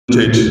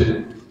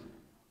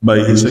by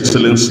His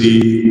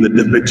Excellency the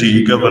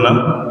Deputy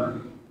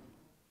Governor,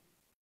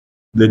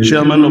 the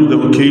Chairman of the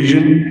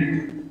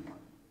occasion,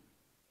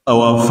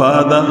 our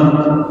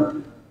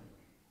father,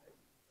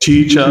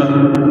 teacher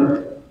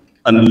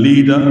and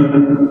leader,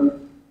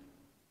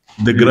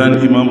 the Grand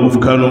Imam of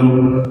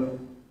Kano,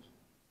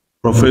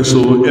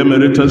 Professor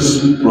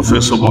Emeritus,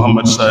 Professor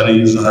Muhammad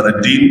Sani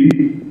Zaharaddin,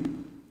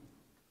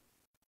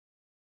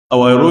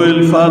 our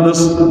royal fathers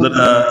that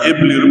are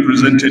ably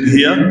represented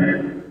here,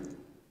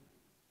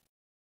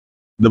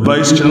 the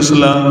Vice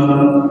Chancellor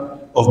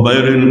of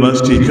Bayero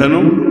University,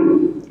 Kano,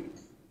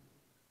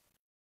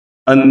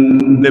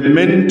 and the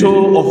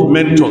mentor of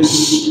mentors,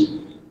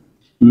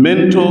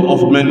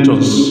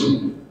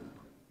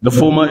 the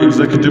former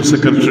Executive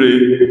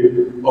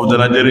Secretary of the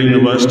Nigerian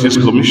Universities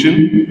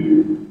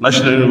Commission,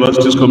 National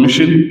Universities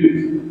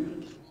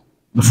Commission,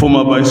 the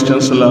former Vice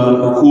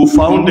Chancellor who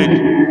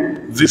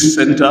founded this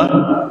center,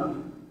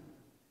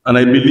 and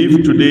I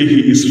believe today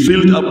he is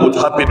filled up with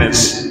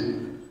happiness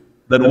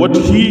that what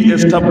he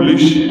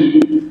established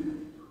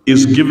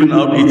is giving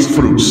out its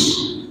fruits.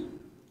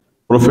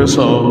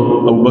 Professor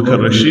Abubakar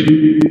Rashid,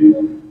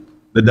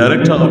 the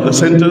director of the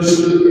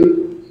centers,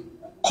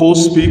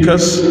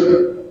 co-speakers,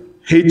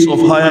 heads of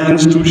higher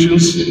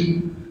institutions,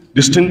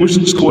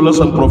 distinguished scholars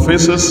and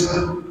professors,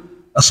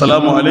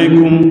 Assalamu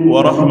alaikum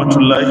wa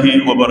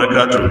rahmatullahi wa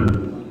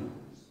barakatuh.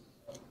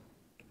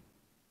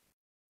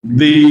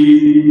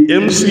 The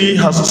MC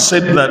has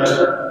said that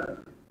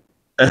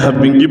I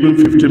have been given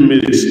 15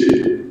 minutes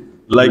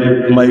like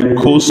my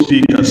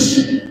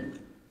co-speakers.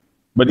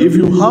 But if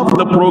you have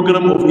the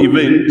program of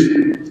event,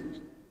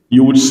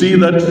 you would see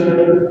that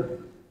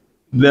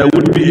there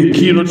would be a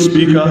keynote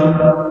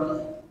speaker.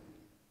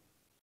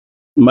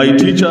 My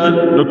teacher,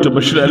 Dr.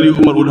 Bashir Ali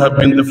Umar, would have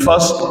been the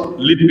first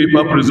lead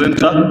paper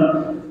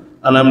presenter,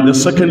 and I'm the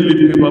second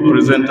lead paper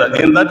presenter.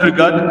 In that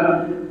regard,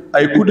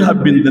 I could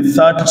have been the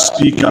third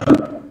speaker,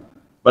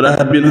 but I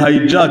have been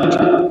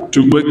hijacked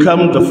to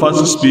become the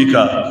first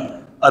speaker.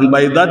 And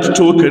by that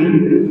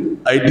token,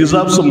 I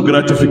deserve some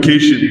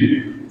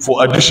gratification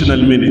for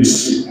additional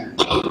minutes.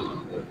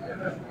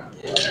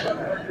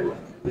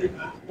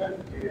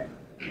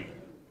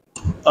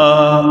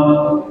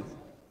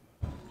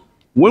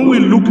 When we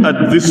look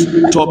at this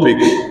topic,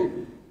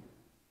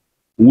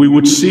 we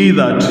would see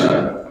that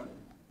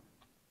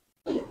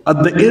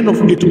at the end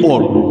of it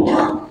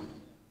all,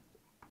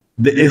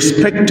 the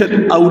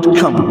expected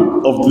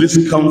outcome of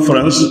this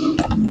conference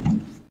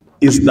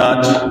is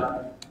that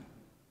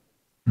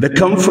the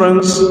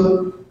conference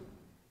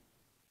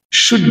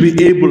should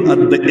be able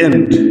at the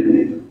end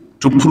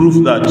to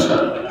prove that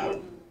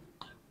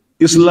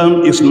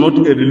Islam is not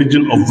a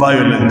religion of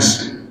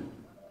violence,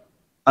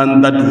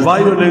 and that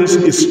violence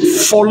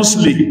is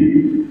falsely,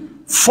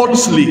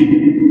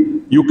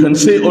 you can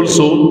say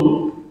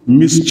also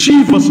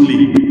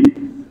mischievously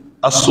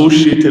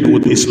associated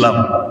with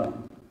Islam.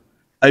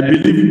 I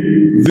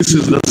believe this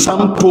is the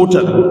sum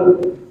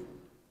total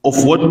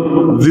of what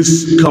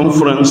this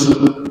conference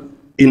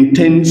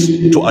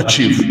intends to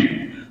achieve.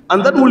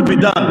 And that will be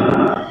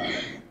done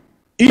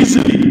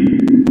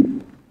easily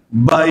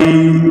by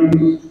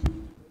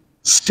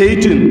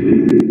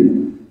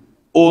stating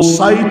or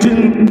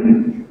citing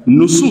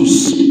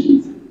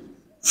nusus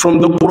from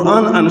the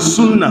Quran and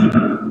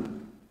Sunnah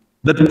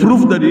that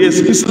prove that yes,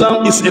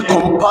 Islam is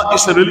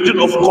a religion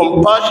of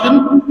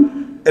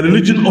compassion, a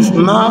religion of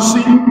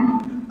mercy,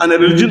 and a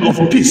religion of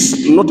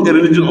peace, not a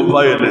religion of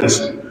violence.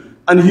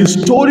 And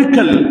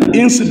historical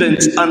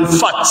incidents and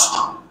facts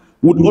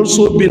would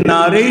also be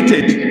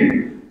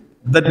narrated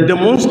that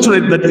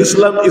demonstrate that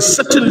Islam is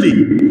certainly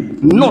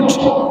not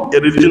a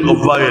religion of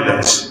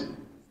violence.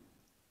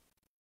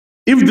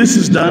 If this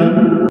is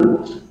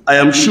done, I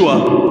am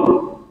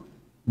sure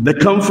the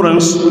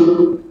conference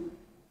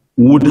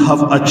would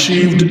have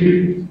achieved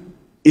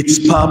its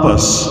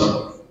purpose.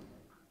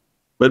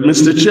 But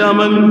Mr.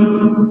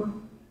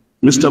 Chairman,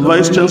 Mr.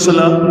 Vice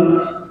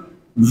Chancellor,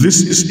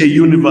 this is a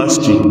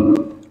university.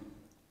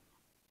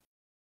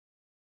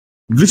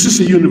 This is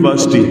a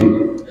university,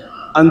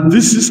 and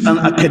this is an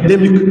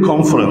academic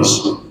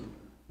conference.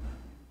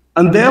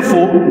 And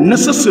therefore,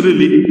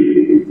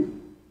 necessarily,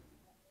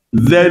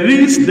 there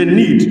is the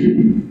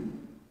need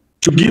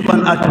to give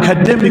an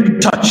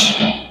academic touch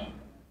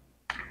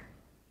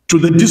to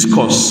the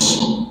discourse.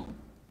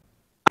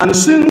 And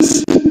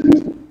since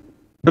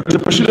Dr.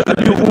 Bashir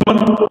Ali Umar,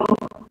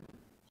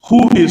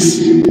 who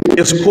is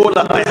a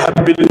scholar I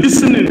have been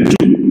listening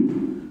to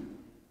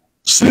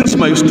since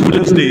my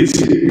students'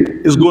 days,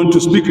 is going to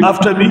speak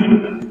after me,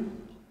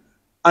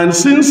 and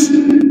since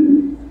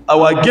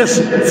our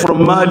guest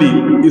from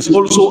Mali is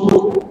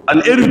also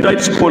an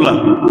erudite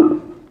scholar,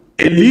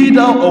 a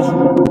leader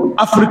of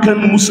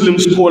African Muslim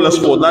scholars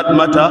for that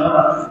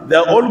matter, they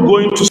are all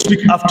going to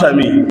speak after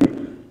me.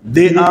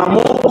 They are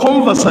more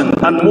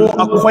conversant and more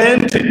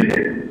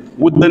acquainted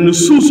with the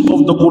nusus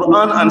of the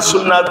Quran and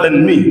Sunnah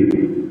than me.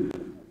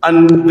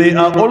 And they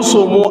are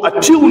also more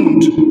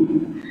attuned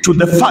to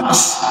the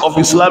facts of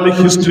Islamic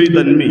history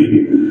than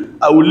me.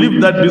 I will leave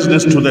that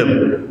business to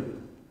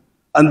them.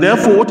 And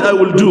therefore, what I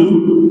will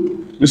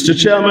do, Mr.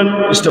 Chairman,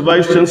 Mr.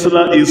 Vice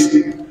Chancellor,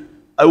 is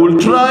I will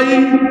try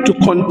to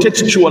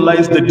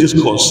contextualize the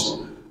discourse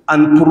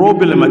and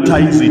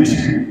problematize it.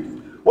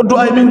 What do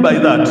I mean by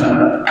that?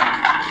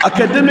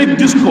 Academic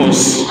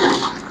discourse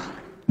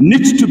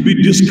needs to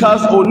be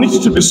discussed or needs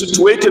to be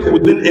situated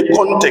within a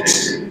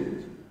context.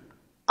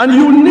 And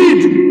you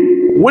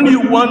need, when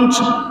you want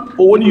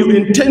or when you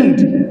intend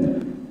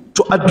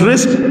to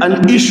address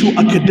an issue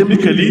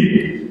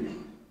academically,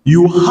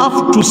 you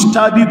have to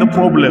study the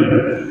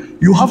problem.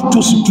 You have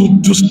to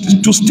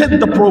state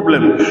the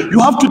problem. You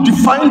have to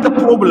define the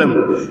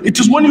problem. It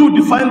is when you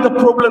define the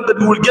problem that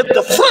you will get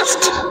the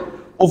first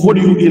of what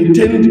you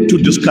intend to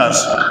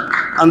discuss.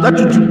 And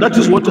that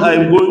is what I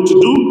am going to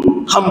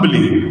do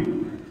humbly.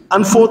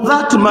 And for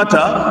that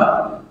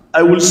matter,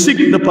 I will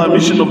seek the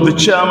permission of the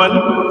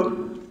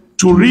chairman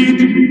to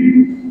read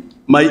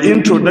my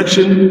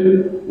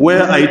introduction,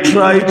 where I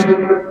tried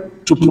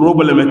to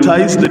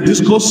problematize the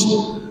discourse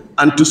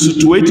and to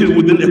situate it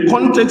within a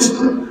context,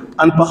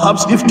 and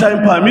perhaps if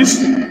time permits,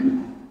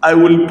 I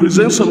will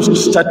present some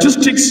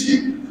statistics,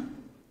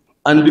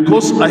 and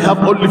because I have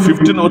only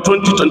 15 or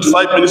 20,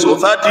 25 minutes or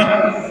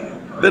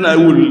 30, then I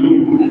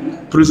will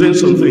present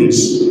some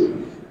things.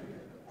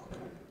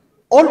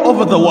 All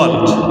over the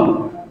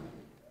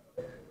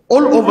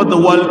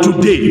world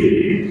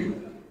today,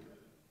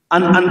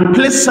 an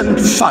unpleasant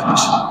fact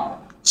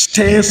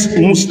stares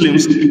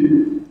Muslims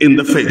in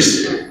the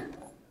face.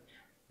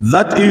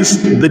 That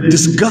is the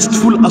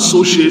disgustful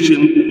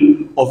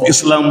association of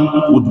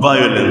Islam with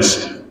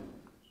violence.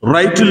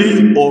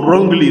 Rightly or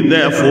wrongly,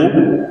 therefore,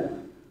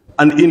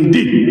 and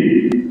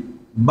indeed,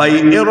 by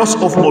errors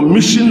of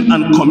omission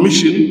and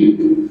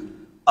commission,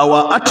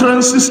 our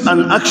utterances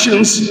and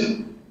actions,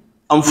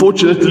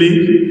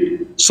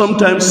 unfortunately,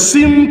 sometimes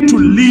seem to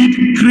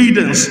lead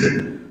credence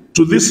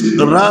to this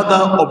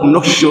rather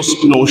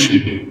obnoxious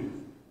notion.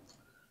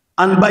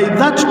 And by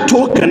that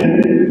token,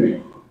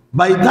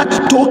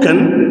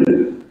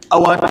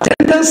 our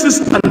tendencies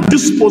and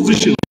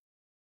dispositions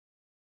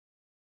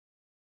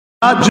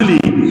are largely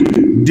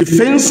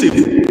defensive.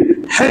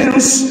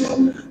 Hence,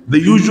 the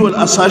usual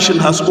assertion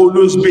has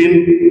always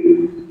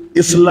been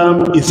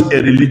Islam is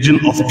a religion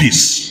of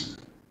peace.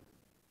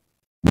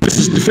 This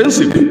is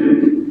defensive.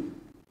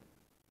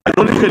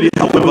 Ironically,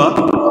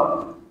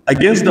 however,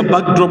 against the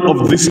backdrop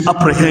of this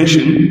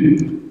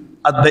apprehension,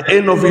 at the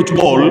end of it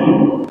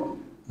all,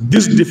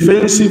 this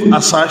defensive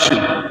assertion,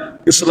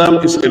 Islam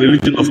is a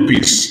religion of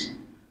peace.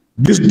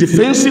 This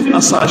defensive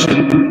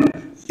assertion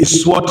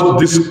is what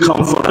this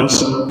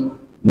conference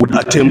would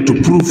attempt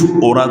to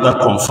prove or rather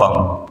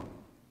confirm.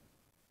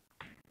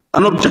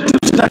 An objective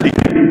study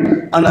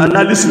and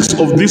analysis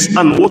of this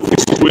unworthy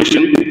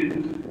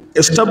situation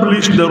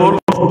established the role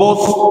of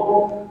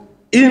both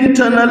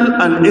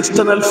internal and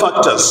external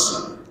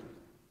factors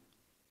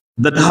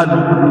that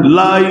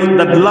lie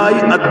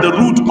at the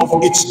root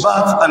of its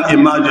birth and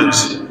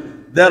emergence.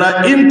 There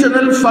are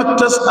internal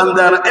factors and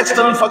there are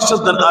external factors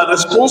that are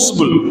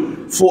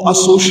responsible for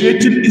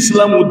associating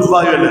Islam with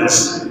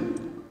violence.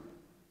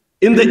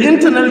 In the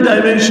internal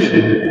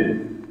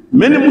dimension,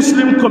 many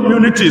Muslim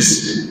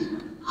communities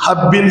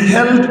have been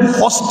held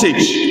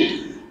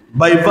hostage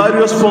by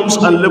various forms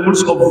and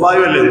levels of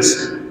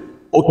violence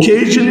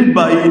occasioned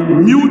by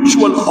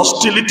mutual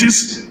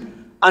hostilities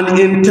and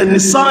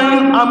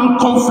intensifying armed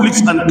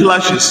conflicts and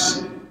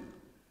clashes.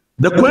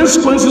 The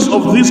consequences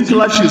of these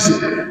clashes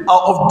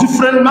are of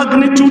different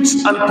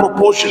magnitudes and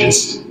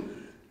proportions.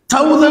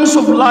 Thousands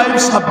of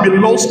lives have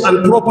been lost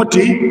and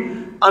property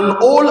and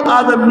all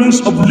other means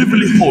of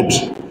livelihood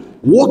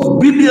worth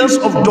billions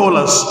of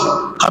dollars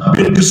have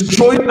been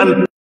destroyed.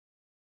 And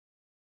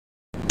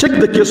take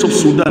the case of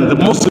Sudan, the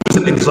most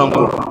recent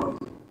example.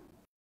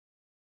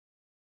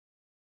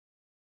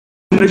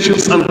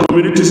 Nations and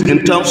communities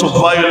in terms of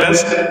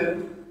violence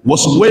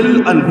was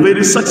well and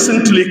very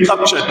succinctly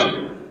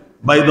captured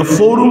by the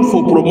Forum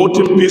for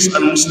Promoting Peace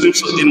and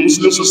Muslims in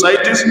Muslim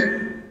Societies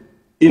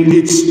in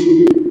its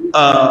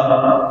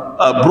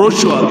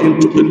brochure in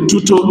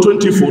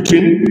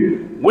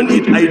 2014, when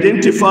it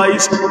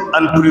identifies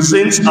and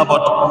presents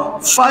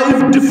about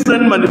 5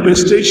 different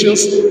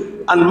manifestations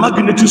and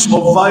magnitudes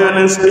of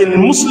violence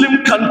in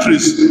Muslim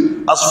countries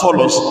as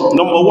follows.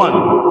 Number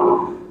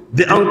 1,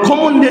 the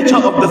uncommon nature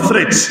of the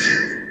threats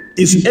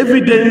is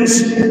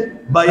evidenced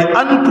by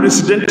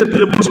unprecedented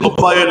levels of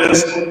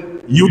violence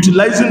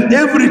utilizing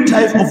every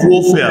type of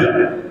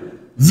warfare.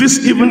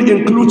 This even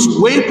includes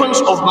weapons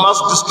of mass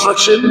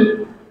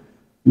destruction,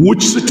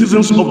 which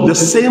citizens of the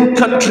same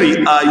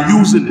country are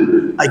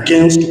using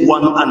against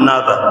one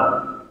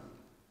another.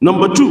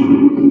 Number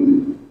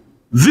 2,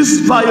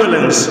 this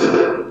violence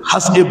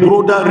has a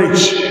broader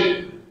reach,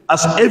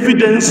 as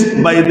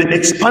evidenced by the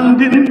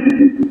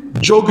expanding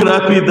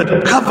geography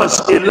that covers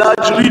a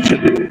large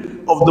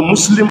region of the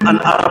Muslim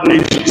and Arab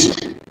nations.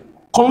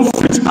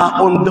 Conflicts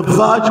are on the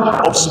verge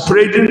of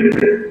spreading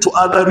to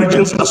other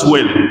regions as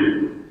well.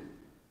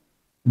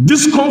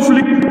 This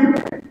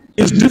conflict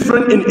is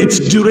different in its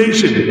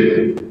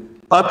duration.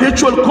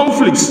 Perpetual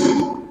conflicts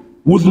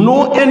with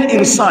no end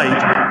in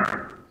sight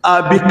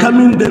are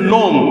becoming the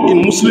norm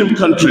in Muslim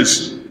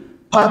countries.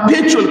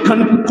 Perpetual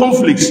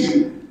conflicts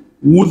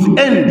with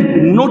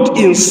end not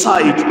in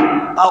sight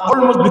are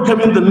almost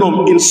becoming the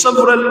norm in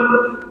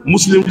several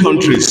Muslim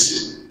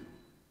countries.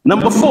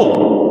 Number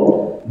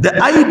 4,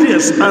 the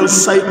ideas and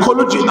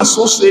psychology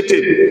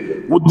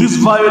associated with this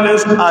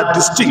violence are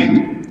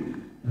distinct.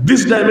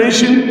 This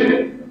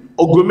dimension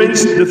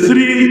augments the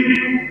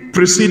 3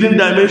 preceding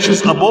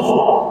dimensions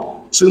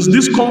above, since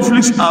these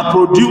conflicts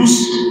are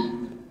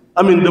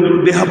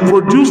they have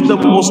produced the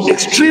most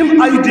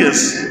extreme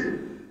ideas,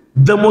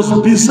 the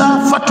most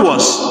bizarre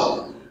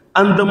fatwas,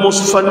 and the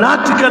most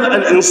fanatical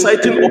and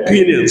inciting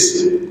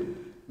opinions.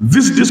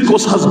 This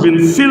discourse has been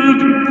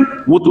filled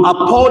with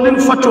appalling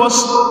fatwas,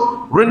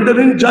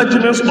 rendering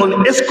judgments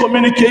on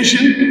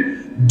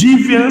excommunication,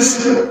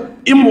 deviance,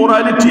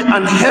 immorality,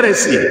 and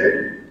heresy.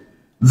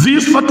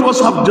 These fatwas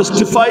have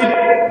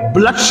justified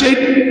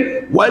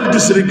bloodshed while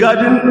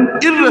disregarding,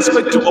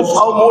 irrespective of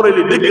how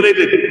morally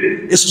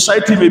degraded a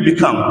society may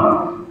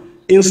become.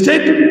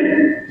 Instead,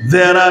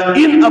 there are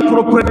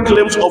inappropriate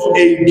claims of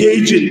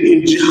engaging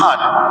in jihad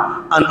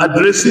and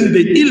addressing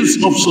the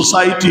ills of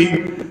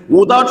society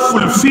without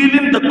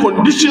fulfilling the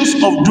conditions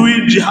of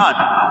doing jihad,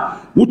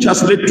 which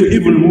has led to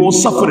even more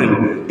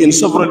suffering in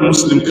several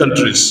Muslim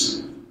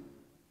countries.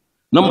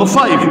 Number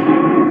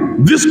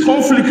 5, this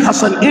conflict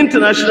has an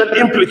international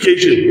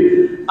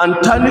implication and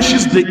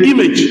tarnishes the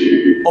image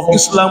of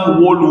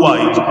Islam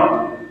worldwide.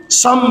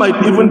 Some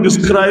might even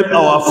describe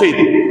our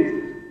faith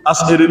as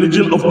a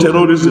religion of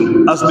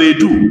terrorism, as they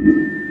do,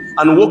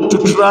 and work to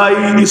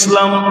try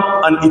Islam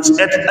and its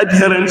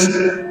adherents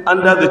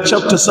under the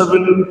Chapter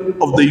 7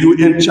 of the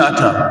UN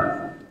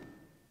Charter.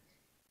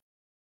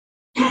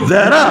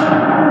 There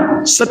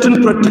are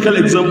certain practical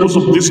examples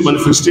of these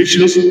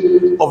manifestations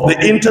of the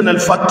internal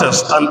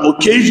factors and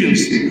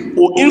occasions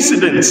or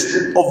incidents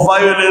of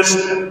violence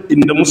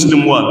in the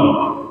Muslim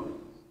world.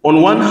 On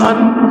one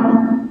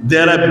hand,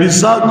 there are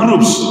bizarre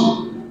groups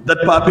that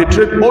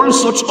perpetrate all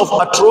sorts of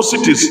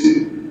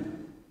atrocities,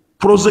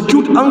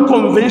 prosecute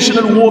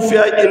unconventional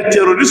warfare in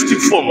terroristic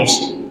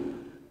forms,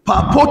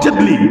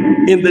 purportedly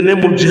in the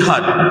name of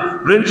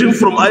jihad, ranging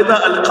from either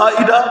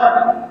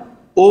Al-Qaeda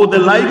or the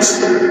likes,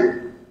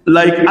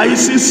 like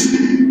ISIS,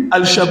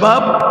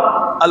 Al-Shabaab,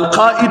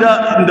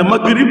 Al-Qaeda in the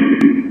Maghrib,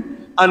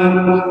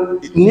 and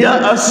near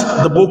us,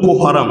 the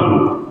Boko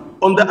Haram.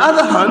 On the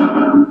other hand,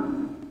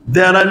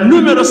 there are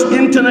numerous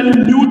internal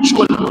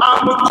mutual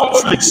armed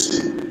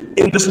conflicts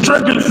in the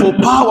struggle for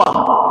power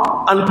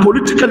and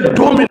political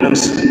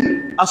dominance,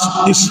 as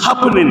is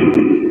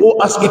happening, or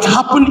as it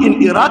happened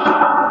in Iraq,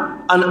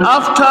 and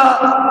after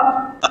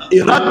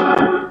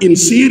Iraq, in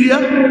Syria,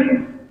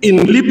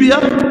 in Libya,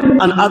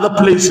 and other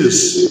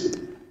places.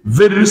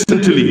 Very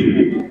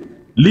recently,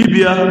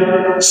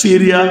 Libya,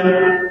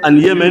 Syria,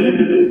 and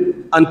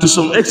Yemen, and to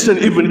some extent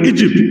even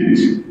Egypt,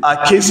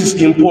 are cases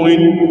in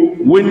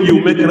point when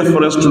you make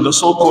reference to the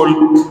so-called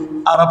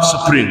Arab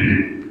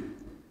Spring.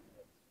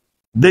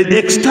 The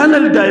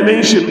external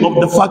dimension of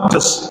the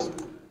factors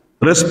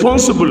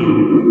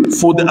responsible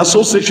for the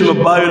association of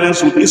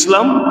violence with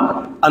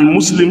Islam and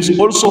Muslims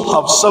also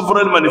have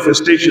several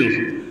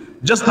manifestations.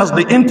 Just as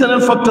the internal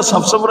factors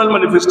have several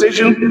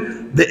manifestations,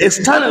 the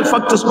external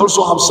factors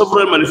also have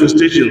several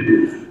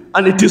manifestations.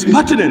 And it is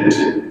pertinent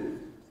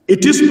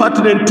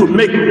to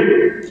make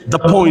the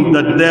point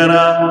that there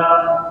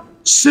are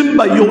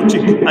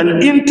symbiotic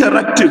and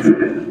interactive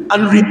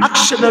and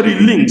reactionary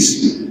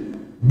links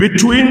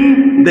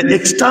between the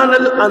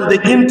external and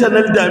the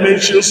internal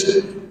dimensions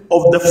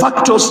of the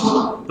factors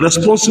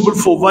responsible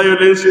for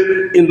violence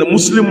in the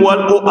Muslim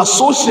world or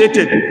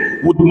associated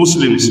with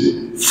Muslims.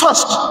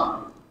 First,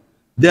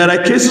 there are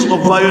cases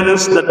of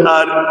violence that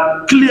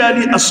are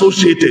clearly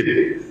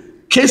associated,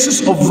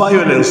 cases of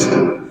violence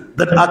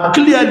that are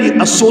clearly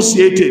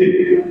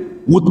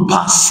associated with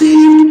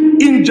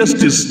perceived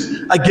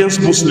injustice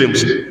against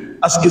Muslims,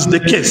 as is the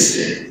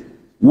case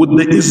with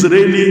the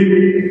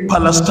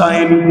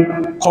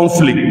Israeli-Palestine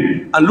conflict.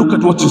 And look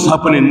at what is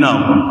happening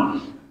now.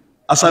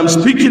 As I'm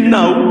speaking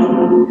now,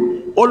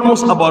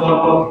 almost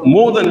about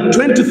more than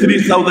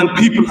 23,000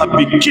 people have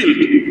been killed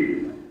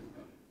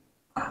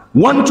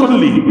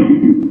wantonly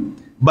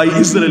by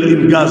Israel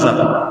in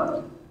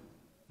Gaza.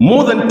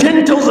 More than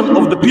 10,000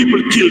 of the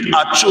people killed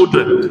are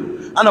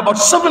children, and about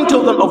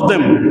 7,000 of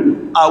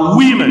them are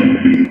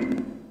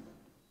women.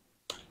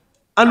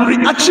 And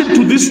reaction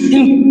to this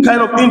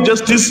kind of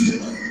injustice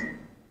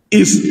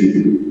is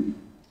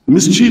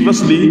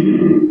mischievously,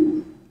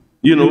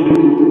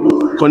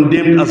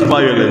 condemned as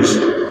violence.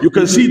 You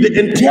can see the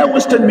entire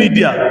Western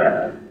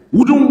media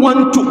wouldn't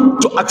want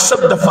to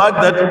accept the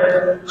fact that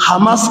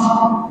Hamas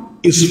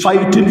is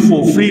fighting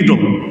for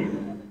freedom.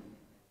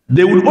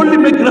 They will only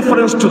make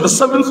reference to the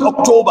 7th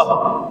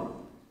October,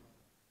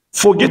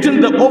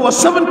 forgetting the over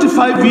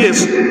 75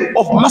 years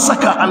of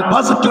massacre and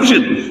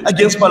persecution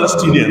against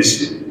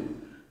Palestinians.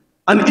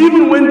 And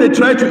even when they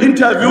try to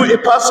interview a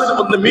person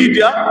on the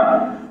media,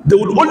 they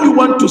would only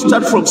want to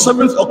start from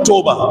 7th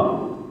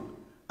October.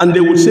 And they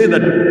would say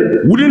that,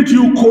 wouldn't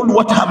you call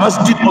what Hamas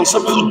did on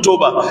 7th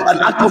October an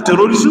act of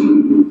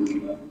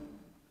terrorism?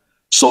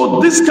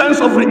 So these kinds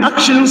of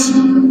reactions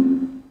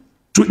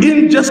to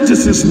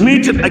injustices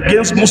meted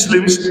against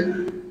Muslims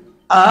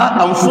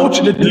are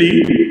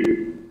unfortunately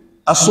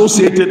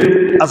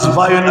associated as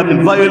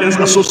violence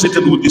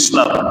associated with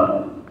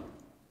Islam.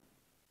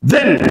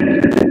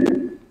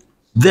 Then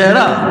there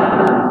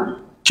are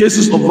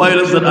cases of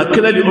violence that are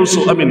clearly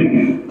also,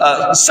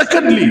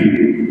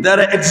 secondly, there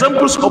are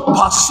examples of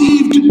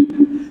perceived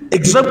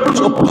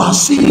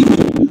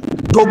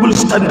double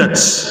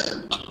standards.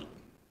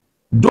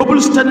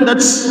 Double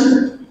standards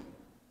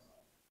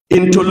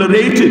in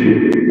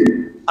tolerating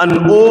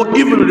and or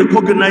even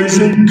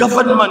recognizing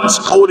governments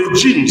or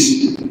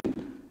regimes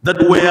that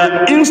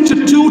were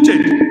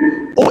instituted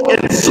or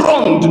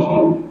enthroned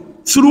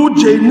through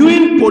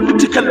genuine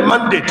political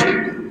mandate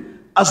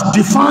as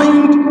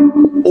defined,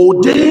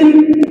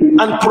 ordained,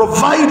 and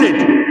provided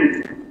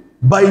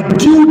by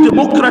due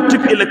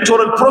democratic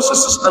electoral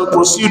processes and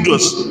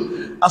procedures,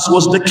 as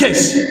was the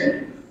case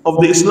of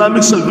the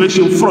Islamic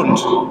Salvation Front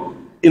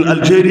in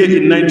Algeria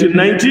in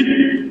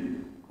 1990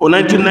 or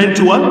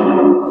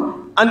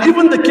 1991, and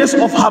even the case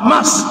of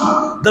Hamas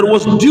that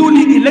was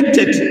duly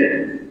elected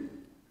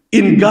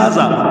in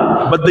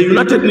Gaza, but the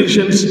United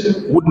Nations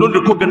would not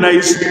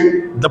recognize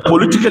the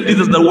political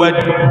leaders that were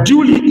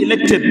duly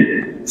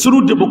elected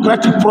through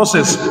democratic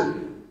process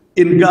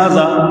in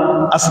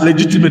Gaza as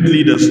legitimate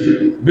leaders,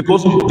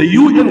 because the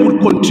UN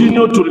would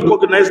continue to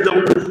recognize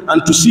them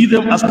and to see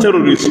them as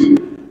terrorists.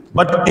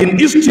 But in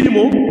East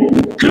Timor,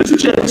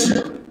 Christians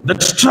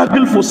that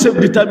struggle for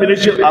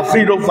self-determination are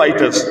freedom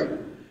fighters.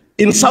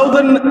 In South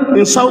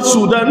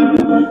Sudan,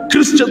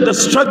 Christians that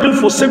struggle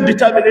for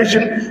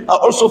self-determination are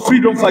also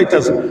freedom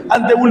fighters.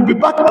 And they will be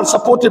backed and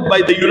supported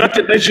by the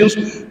United Nations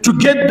to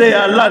get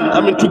their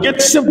land, to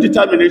get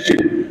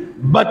self-determination.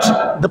 But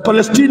the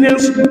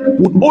Palestinians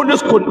would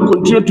always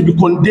continue to be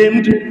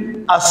condemned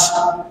as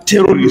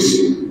terrorists,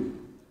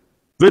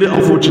 very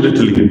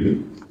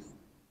unfortunately.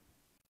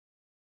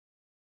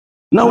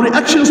 Now,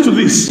 reactions to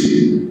this,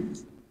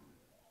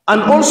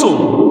 and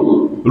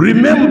also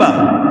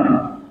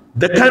remember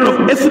the kind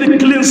of ethnic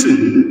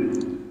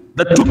cleansing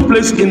that took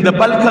place in the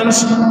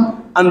Balkans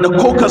and the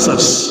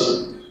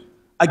Caucasus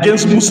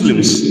against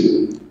Muslims.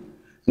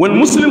 When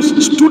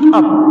Muslims stood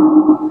up,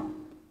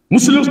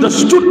 Muslims that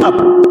stood up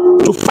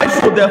to fight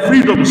for their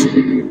freedoms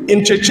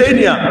in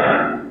Chechnya,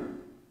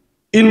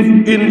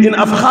 in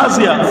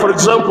Abkhazia, for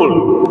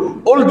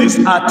example, all these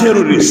are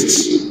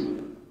terrorists.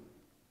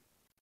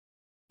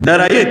 There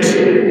are yet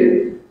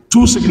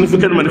two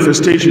significant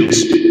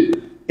manifestations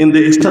in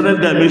the external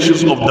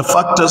dimensions of the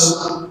factors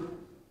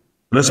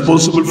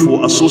responsible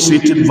for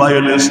associated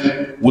violence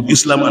with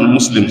Islam and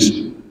Muslims.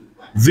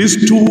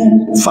 These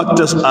two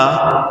factors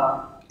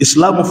are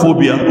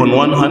Islamophobia on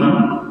one hand,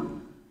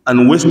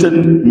 and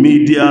Western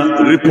media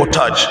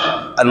reportage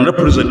and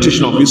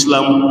representation of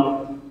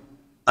Islam,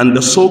 and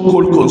the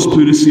so-called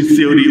conspiracy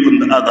theory on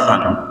the other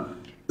hand.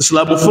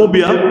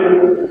 Islamophobia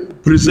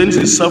presents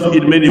itself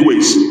in many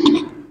ways,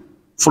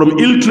 from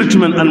ill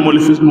treatment and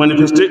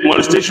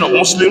molestation of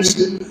Muslims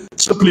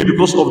simply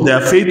because of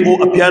their faith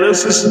or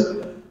appearances,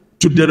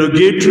 to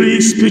derogatory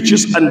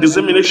speeches and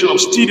dissemination of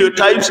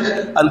stereotypes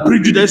and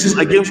prejudices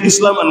against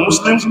Islam and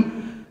Muslims,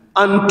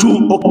 and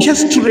to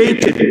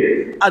orchestrated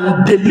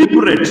and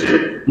deliberate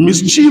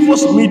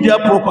mischievous media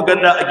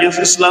propaganda against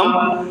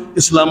Islam.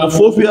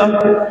 Islamophobia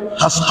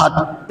has had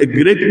a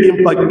great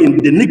impact in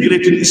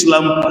denigrating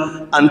Islam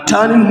and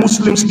turning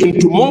Muslims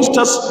into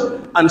monsters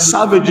and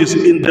savages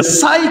in the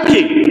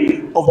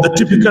psyche of the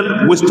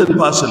typical Western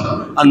person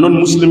and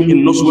non-Muslim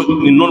in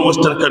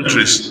non-Western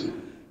countries.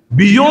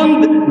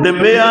 Beyond the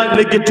mere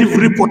negative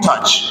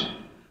reportage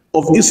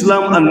of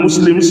Islam and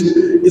Muslims,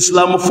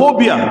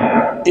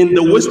 Islamophobia in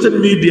the Western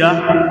media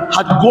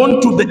had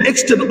gone to the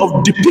extent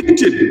of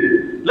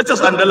depicting, let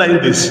us underline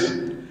this,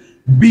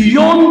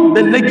 beyond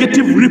the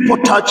negative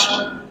reportage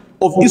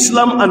of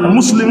Islam and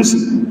Muslims,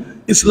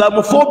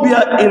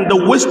 Islamophobia in the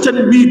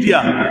Western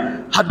media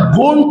had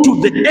gone to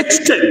the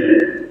extent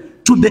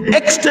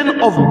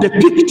of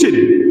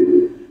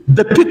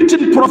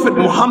depicting Prophet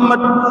Muhammad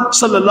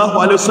sallallahu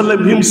alaihi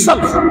wasallam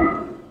himself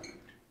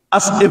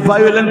as a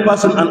violent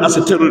person and as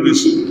a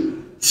terrorist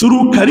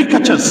through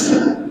caricatures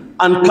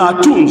and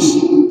cartoons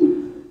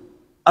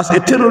as a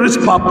terrorist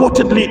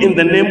purportedly in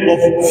the name of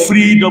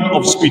freedom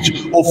of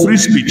speech or free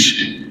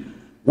speech.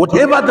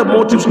 Whatever the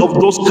motives of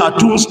those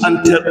cartoons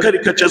and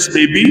caricatures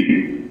may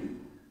be,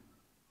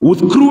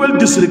 with cruel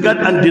disregard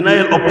and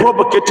denial of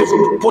provocative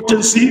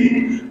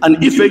potency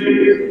and effect,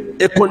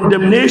 a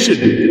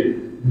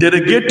condemnation,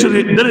 derogation,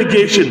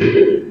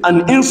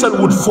 and insult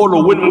would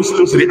follow when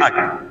Muslims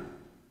react.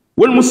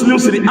 When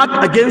Muslims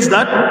react against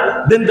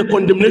that, then the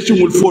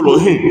condemnation will follow.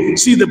 Hey,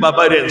 see the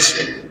barbarians,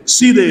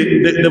 see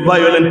the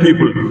violent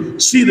people,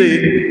 see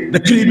the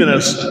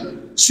criminals,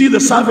 see the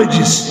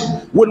savages.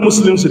 When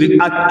Muslims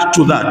react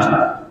to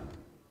that,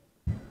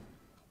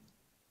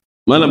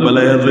 Malam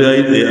Bala ya zo ya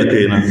yi tsaye a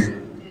kaina.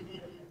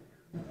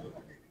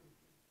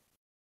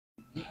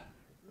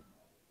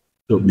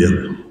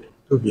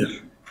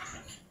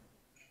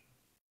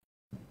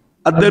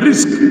 At the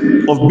risk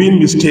of being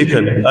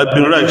mistaken, I've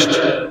been rushed.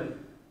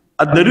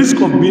 At the risk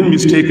of being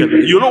mistaken,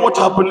 you know what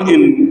happened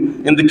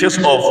in the case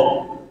of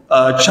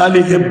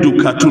Charlie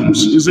Hebdo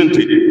cartoons, isn't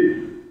it?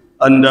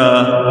 And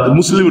the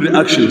Muslim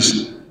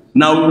reactions.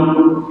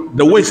 Now,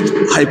 the West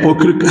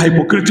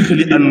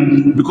hypocritically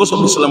and because of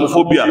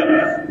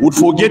Islamophobia would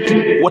forget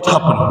what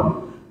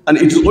happened. And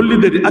it is only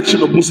the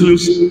reaction of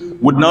Muslims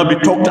would now be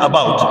talked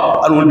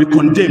about and will be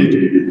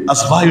condemned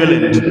as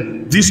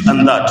violent, this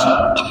and that.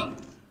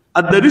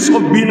 At the risk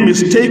of being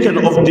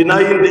mistaken of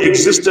denying the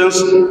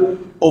existence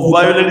of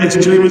violent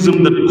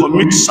extremism that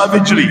commits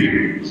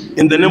savagery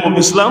in the name of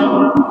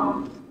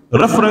Islam,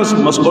 reference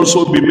must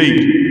also be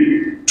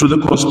made to the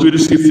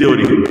conspiracy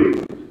theory.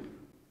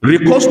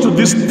 Recourse to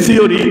this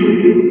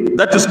theory,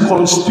 that is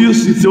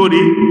conspiracy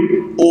theory,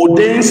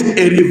 ordains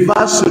a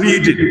reverse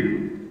reading.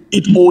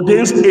 It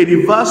ordains a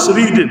reverse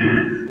reading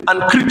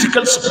and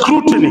critical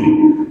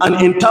scrutiny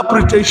and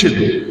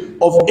interpretation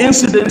of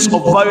incidents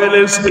of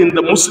violence in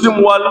the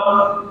Muslim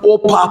world or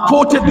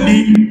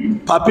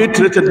purportedly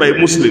perpetrated by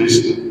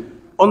Muslims.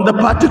 On the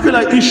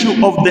particular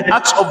issue of the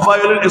acts of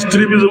violent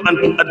extremism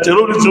and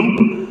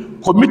terrorism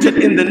committed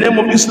in the name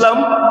of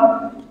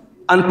Islam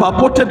and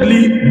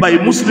purportedly by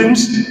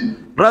Muslims,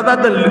 rather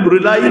than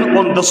relying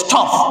on the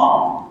stuff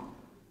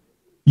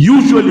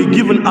usually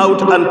given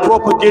out and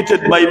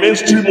propagated by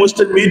mainstream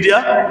Western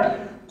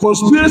media,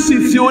 conspiracy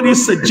theory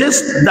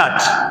suggests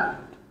that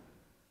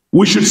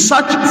we should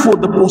search for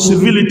the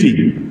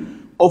possibility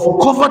of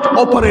covert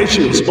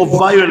operations of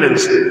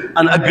violence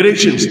and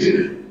aggressions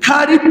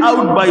carried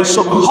out by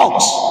some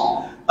hawks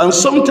and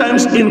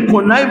sometimes in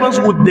connivance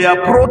with their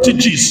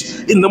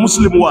proteges in the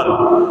Muslim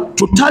world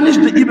to tarnish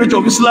the image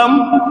of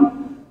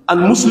Islam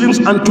and Muslims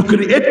and to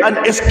create an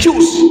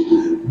excuse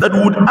that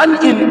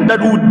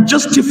would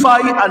justify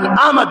an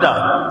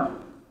armada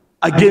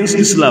against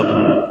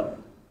Islam.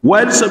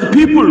 While some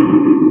people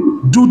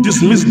do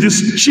dismiss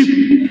this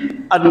cheap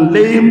and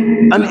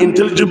lame,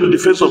 unintelligible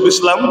defense of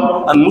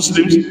Islam and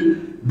Muslims,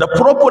 the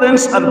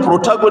proponents and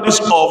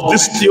protagonists of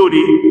this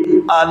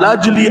theory are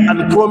largely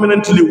and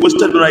prominently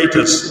Western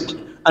writers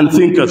and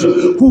thinkers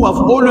who have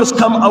always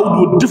come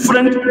out with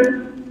different,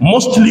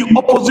 mostly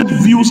opposite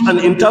views and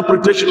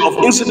interpretation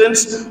of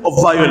incidents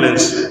of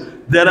violence.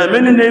 There are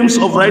many names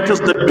of writers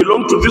that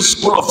belong to this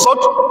school of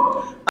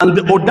thought, and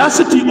the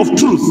audacity of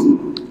truth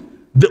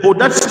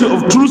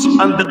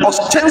and the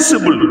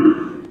ostensible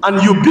and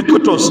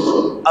ubiquitous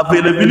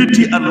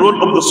availability and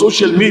role of the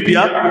social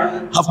media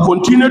have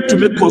continued to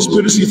make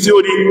conspiracy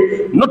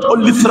theory not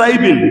only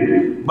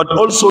thriving, but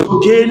also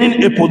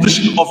gaining a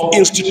position of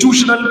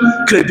institutional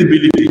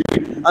credibility.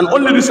 And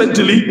only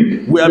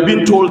recently, we are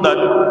being told that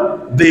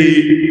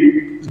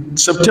the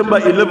September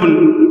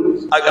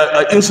 11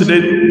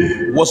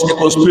 incident was a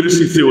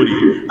conspiracy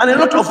theory, and a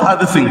lot of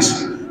other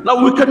things. Now,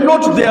 we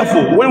cannot,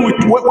 therefore, when we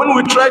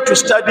try to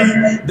study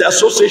the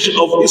association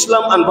of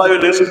Islam and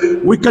violence,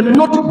 we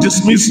cannot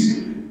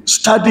dismiss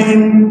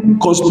studying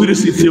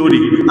conspiracy theory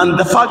and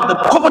the fact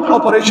that covert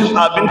operations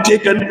are being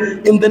taken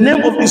in the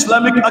name of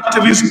Islamic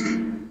activists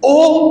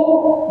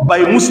or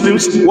by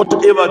Muslims,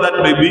 whatever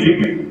that may be,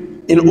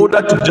 in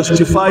order to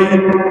justify,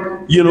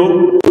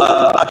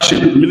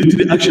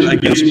 military action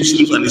against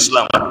Muslims and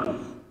Islam.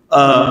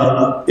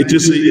 It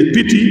is a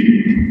pity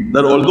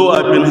that although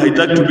I've been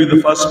hijacked to be the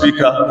first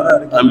speaker,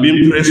 I'm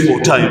being pressed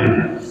for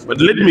time. But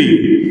let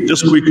me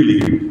just quickly,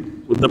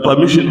 with the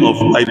permission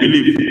of, I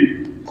believe,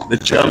 the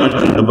chairman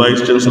and the vice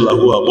chancellor,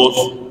 who are both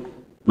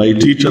my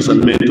teachers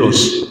and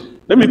mentors,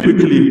 let me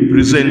quickly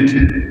present,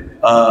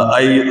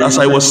 as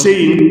I was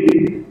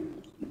saying,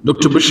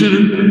 Dr. Bashir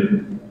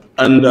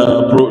and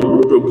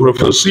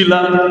Professor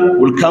Sila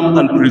will come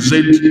and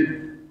present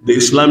the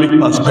Islamic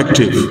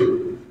perspective.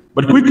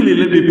 But quickly,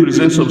 let me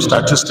present some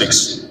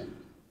statistics.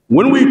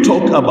 When we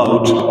talk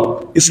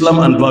about Islam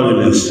and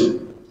violence,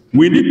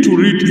 we need to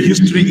read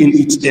history in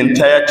its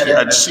entirety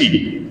and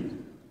see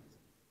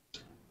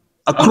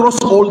across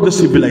all the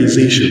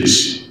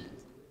civilizations,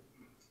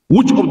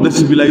 which of the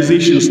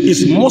civilizations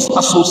is most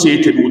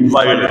associated with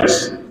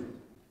violence.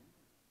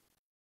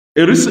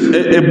 A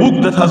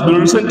book that has been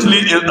recently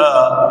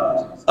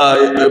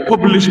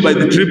published by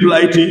the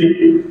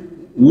IIIT,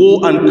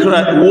 War and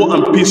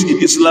Peace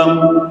in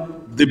Islam,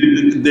 the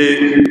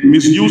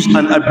misuse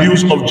and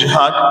abuse of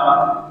jihad,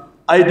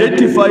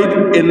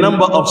 identified a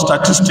number of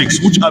statistics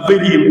which are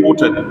very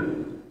important.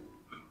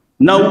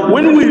 Now,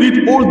 when we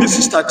read all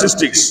these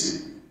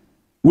statistics,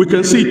 we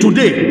can see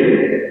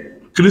today,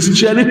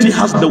 Christianity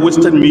has the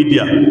Western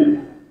media.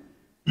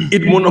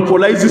 It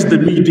monopolizes the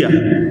media.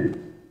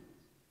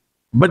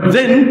 But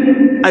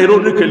then,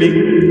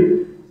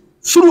 ironically,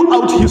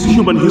 throughout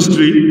human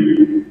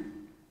history,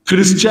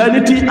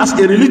 Christianity as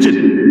a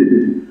religion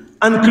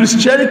and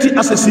Christianity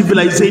as a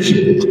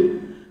civilization,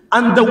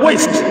 and the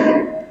West,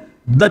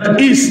 that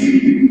is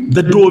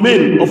the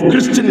domain of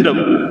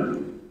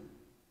Christendom,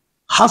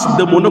 has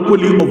the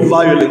monopoly of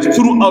violence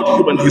throughout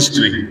human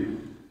history.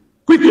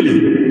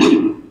 Quickly,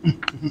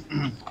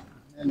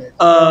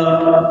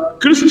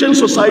 Christian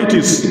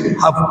societies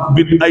have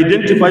been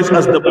identified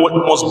as the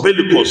most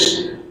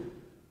bellicose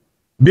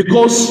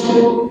because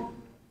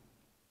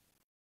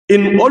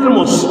in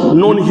almost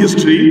known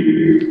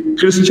history,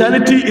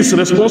 Christianity is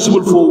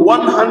responsible for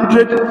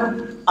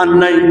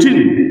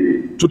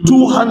 119 to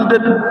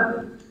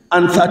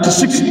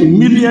 236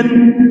 million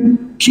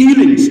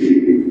killings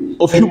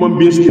of human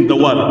beings in the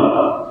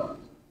world.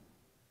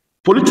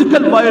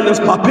 Political violence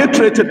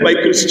perpetrated by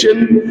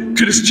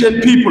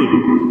Christian people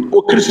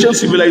or Christian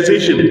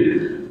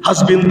civilization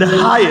has been the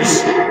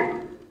highest.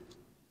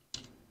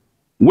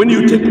 When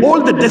you take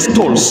all the death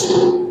tolls,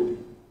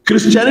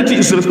 Christianity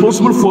is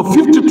responsible for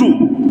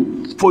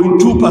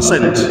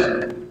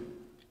 52.2%.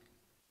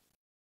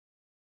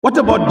 What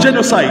about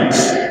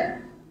genocides?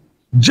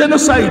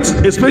 Genocides,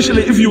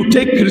 especially if you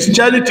take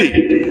Christianity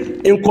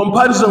in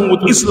comparison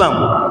with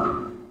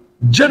Islam,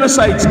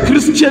 genocides,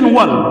 Christian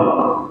world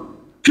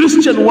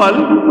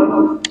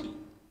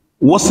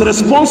was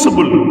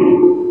responsible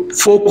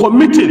for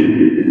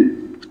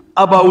committing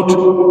about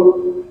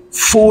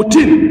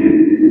 14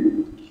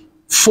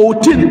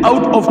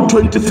 out of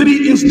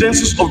 23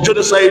 instances of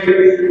genocide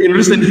in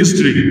recent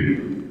history.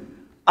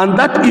 And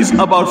that is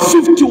about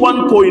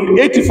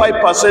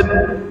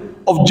 51.85%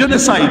 of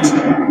genocides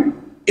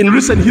in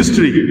recent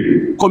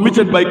history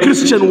committed by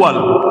Christian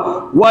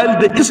world. While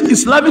the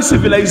Islamic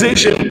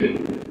civilization,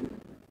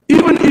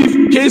 even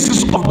if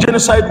cases of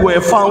genocide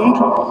were found,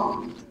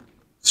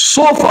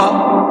 so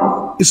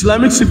far,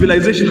 Islamic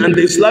civilization and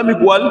the Islamic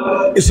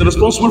world is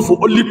responsible for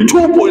only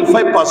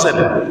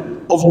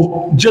 2.5% of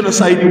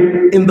genocide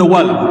in the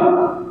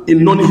world,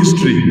 in known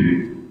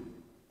history.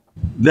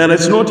 There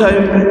is no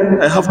time.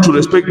 I have to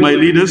respect my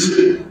leaders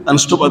and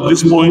stop at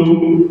this point.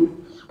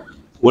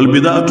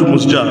 والبداءة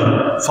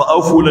مزجاة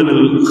فأوفوا لنا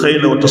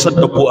الخيل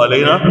وتصدقوا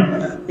علينا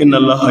إن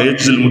الله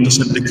يجزي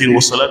المتصدقين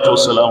والصلاة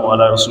والسلام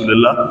على رسول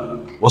الله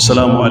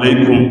والسلام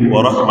عليكم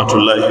ورحمة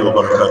الله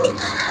وبركاته.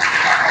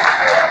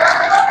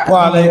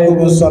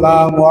 وعليكم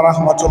السلام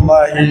ورحمة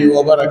الله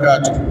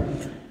وبركاته.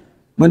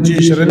 من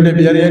جي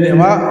 25 يعني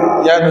ما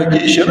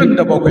يعني 27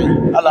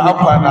 على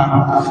أفانا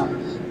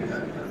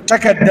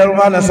تكدر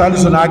مالا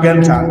سالسو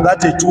ناغنتا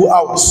that is 2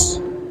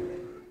 hours.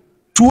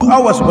 2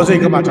 hours ba zai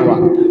gama ta ba.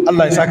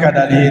 Allah ya saka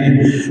da alheri.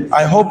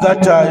 I hope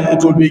that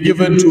it will be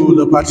given to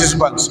the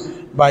participants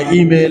by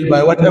email,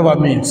 by whatever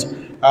means.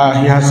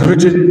 He has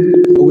written.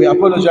 We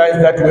apologize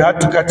that we had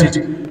to cut it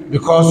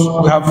because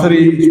we have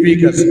 3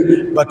 speakers.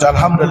 But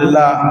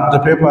Alhamdulillah, the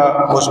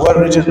paper was well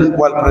written,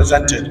 well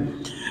presented.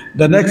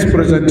 The next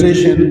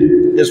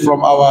presentation is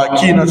from our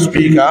keynote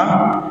speaker,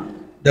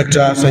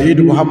 Dr.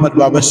 Saheed Muhammad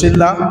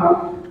Babasilla,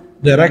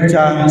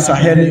 Director,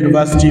 Sahel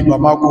University,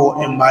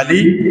 Bamako in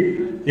Mali.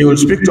 He will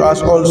speak to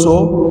us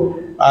also,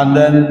 and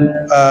then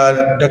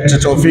Dr.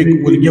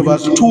 Tawfiq will give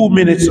us 2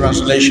 minutes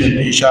translation,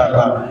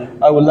 inshallah.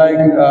 I would like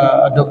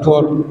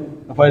Dr.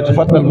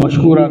 فيتفضل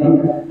مشكورا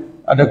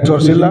Dr.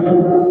 Silla.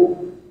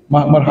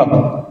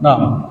 مرحبا.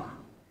 Now,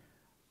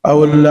 I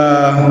will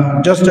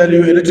just tell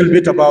you a little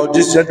bit about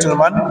this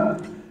gentleman.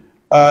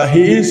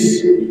 He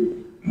is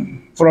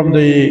from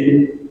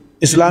the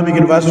Islamic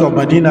University of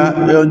Medina.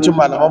 Yawancin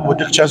malaman mu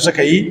duk can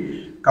suka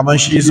yi, kamar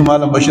shi su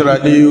Malam Bashir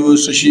Aliyu,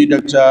 su shi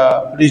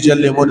Dr. Rijal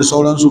Lemo da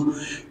sauransu.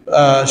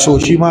 So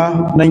shi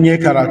ma nan yayi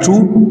karatu.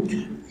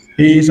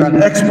 He is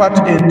an expert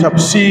in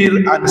tafsir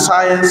and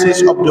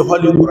sciences of the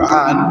Holy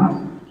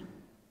Quran.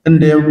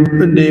 Inda ya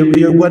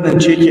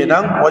gwanance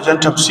kenan wajen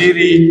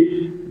tafsiri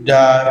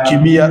da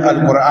kimiyyar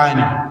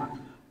Al-Qur'ani.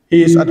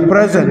 He is at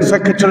present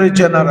Secretary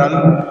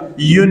General,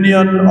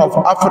 Union of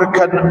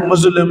African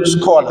Muslim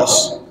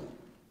Scholars.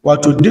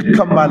 Wato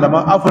dukkan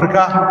malaman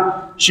Afirka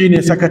shine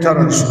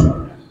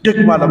sakatarensu. Duk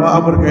malaman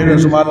Afirka irin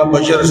su Malam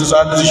Bashir, su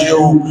Salisu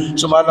Shehu,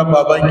 su Malam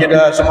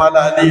Babangida, su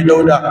Malam Ali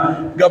Dauda,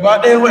 gaba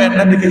ɗaya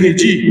wayannan da kake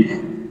ji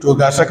to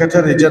ga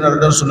Secretary General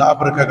ɗinsu na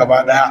Afirka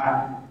gaba ɗaya.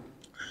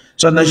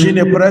 Sannan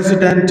shine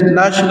President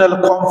National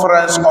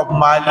Conference of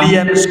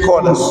Malian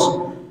Scholars,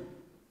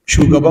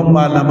 shugaban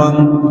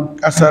malaman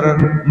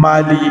ƙasar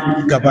Mali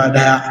gaba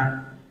ɗaya.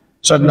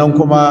 Sannan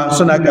kuma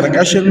suna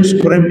ƙarƙashin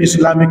Supreme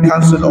Islamic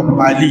Council of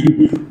Mali,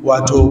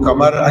 wato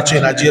kamar a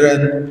ce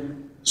Nigerian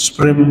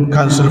Supreme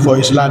Council for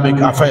Islamic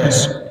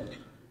Affairs.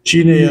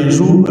 Shine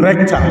yanzu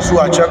rector, su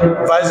a can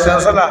vice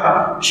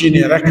chancellor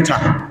shine rector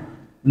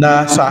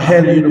na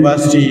Sahel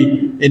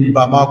University in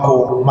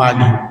Bamako,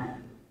 Mali.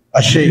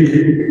 A Sheikh,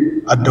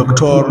 a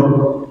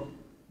Dr.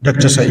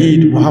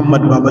 Saeed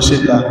Muhammad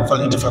Babasilla,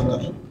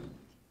 falyatafaddal.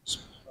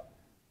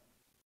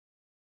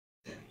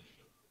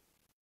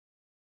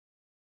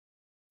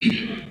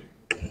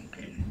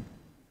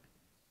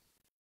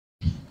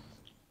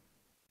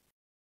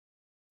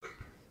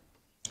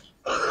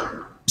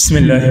 بسم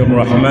الله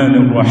الرحمن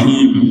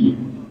الرحيم.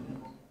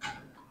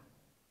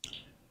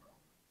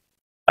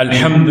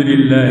 الحمد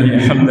لله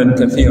حمدا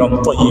كثيرا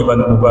طيبا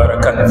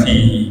مباركا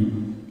فيه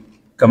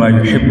كما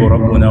يحب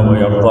ربنا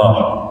ويرضاه،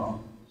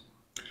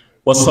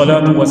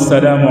 والصلاة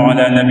والسلام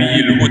على نبي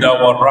الهدى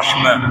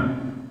والرحمة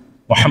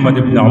محمد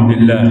بن عبد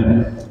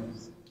الله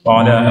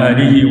وعلى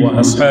آله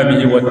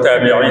وأصحابه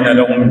والتابعين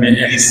لهم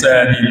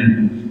بإحسان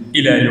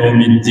إلى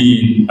يوم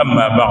الدين.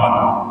 أما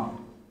بعد،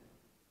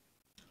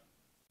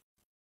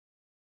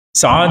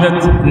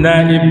 سعادة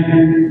نائب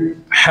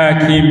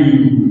حاكم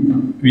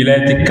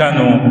ولاية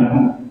كانو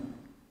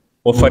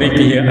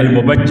وفريقه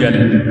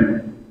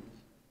المبجل،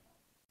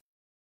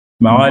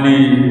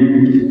 معالي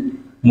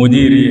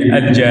مدير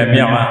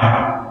الجامعة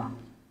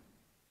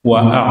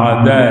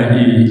وأعضاء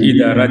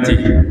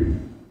إدارته،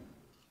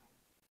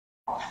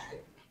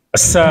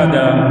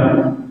 السادة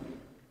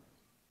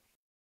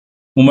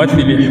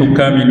ممثلي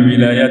حكام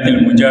الولايات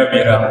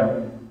المجاورة،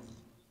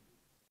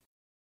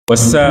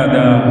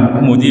 والسادة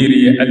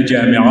مديري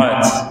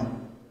الجامعات،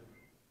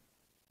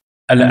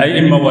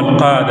 الأئمة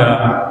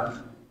والقادة،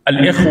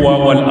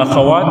 الإخوة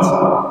والأخوات،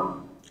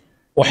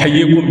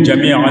 أحييكم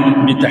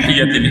جميعا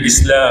بتحية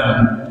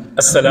الإسلام.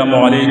 السلام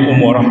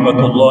عليكم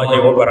ورحمة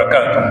الله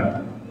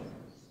وبركاته.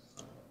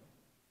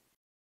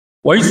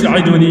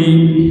 ويسعدني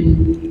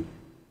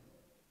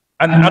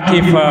أن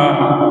أقف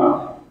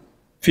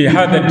في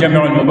هذا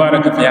الجامع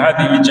المبارك، في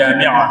هذه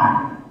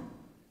الجامعة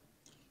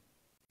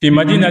في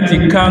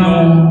مدينة كانو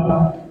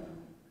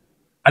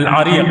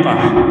العريقة،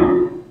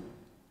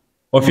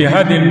 وفي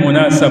هذه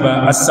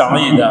المناسبة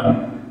السعيدة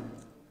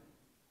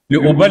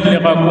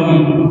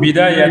لأبلغكم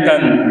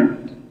بداية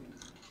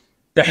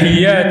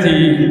تحيات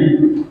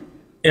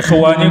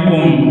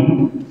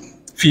إخوانكم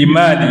في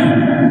مالي،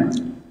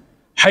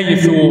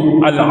 حيث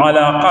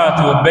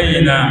العلاقات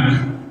بين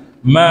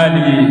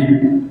مالي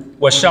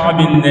والشعب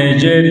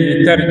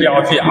النيجيري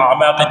ترجع في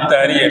أعماق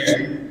التاريخ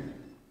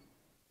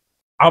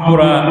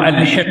عبر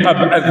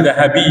الحقب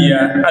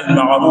الذهبية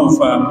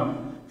المعروفة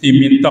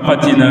في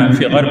منطقتنا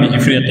في غرب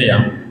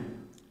إفريقيا.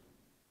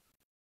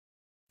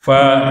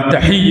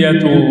 فتحية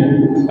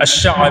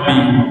الشعب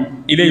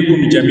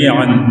إليكم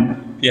جميعا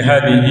في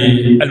هذه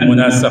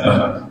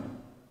المناسبة.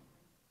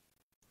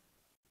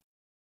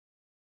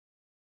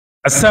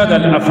 السادة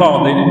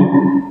الأفاضل،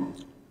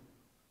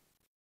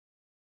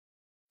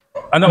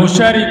 أنا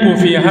أشارك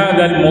في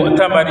هذا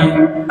المؤتمر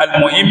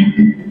المهم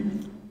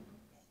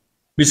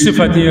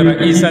بصفتي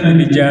رئيساً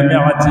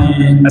لجامعة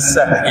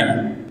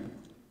الساحل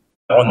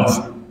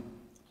عنف،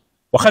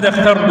 وقد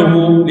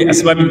اخترته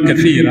لأسباب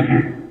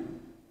كثيرة.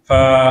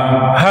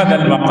 فهذا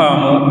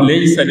المقام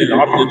ليس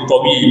للعرض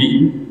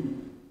الطويل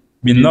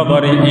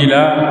بالنظر إلى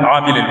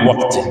عامل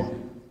الوقت،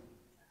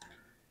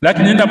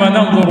 لكن عندما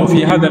ننظر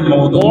في هذا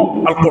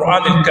الموضوع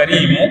القرآن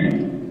الكريم،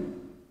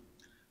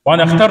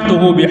 وأنا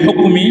اخترته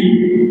بحكم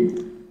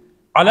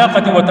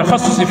علاقة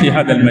وتخصصي في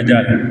هذا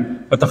المجال،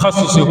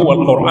 فتخصصي هو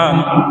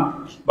القرآن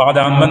بعد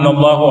أن من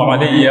الله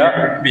علي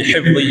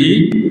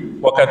بحفظه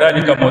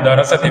وكذلك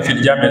مدارستي في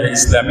الجامعة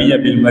الإسلامية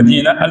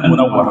بالمدينة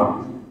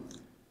المنورة.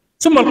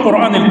 ثم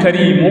القرآن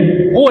الكريم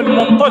هو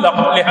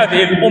المنطلق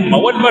لهذه الأمة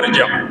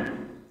والمرجع.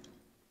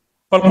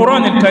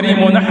 فالقرآن الكريم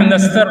نحن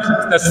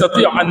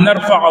نستطيع أن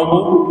نرفعه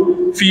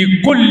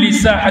في كل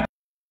ساحة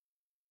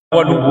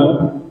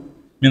وله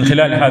من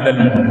خلال هذا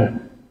الموضوع،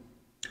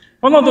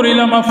 وننظر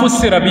إلى ما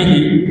فسر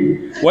به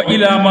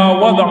وإلى ما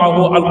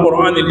وضعه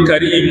القرآن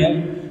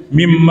الكريم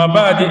من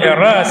مبادئ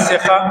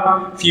راسخة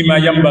فيما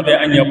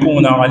ينبغي أن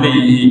يكون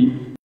عليه،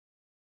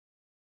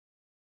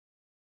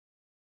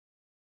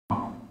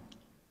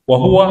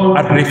 وهو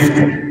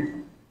الرفق.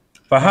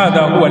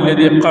 فهذا هو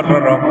الذي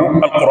قرره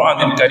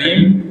القرآن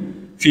الكريم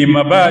في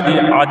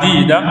مبادئ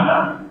عديدة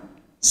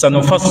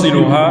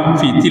سنفصلها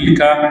في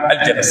تلك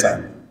الجلسات،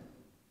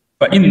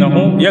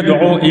 فإنه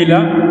يدعو إلى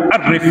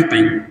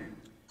الرفق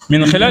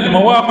من خلال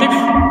مواقف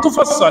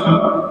تفصل،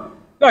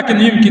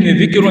 لكن يمكن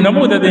ذكر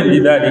نموذج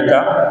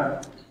لذلك.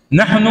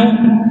 نحن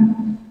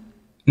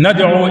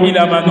ندعو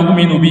إلى ما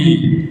نؤمن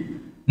به،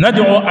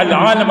 ندعو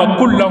العالم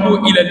كله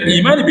إلى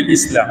الإيمان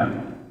بالإسلام،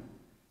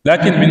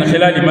 لكن من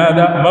خلال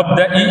ماذا؟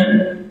 مبدأ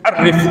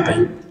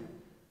الرفق.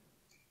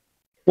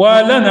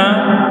 ولنا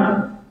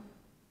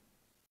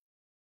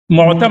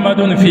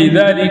معتمد في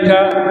ذلك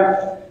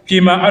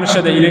فيما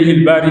أرشد إليه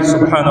الباري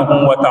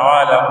سبحانه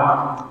وتعالى،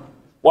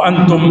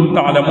 وأنتم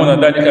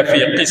تعلمون ذلك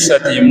في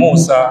قصة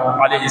موسى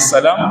عليه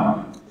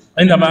السلام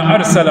عندما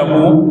أرسله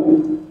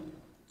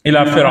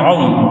إلى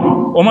فرعون.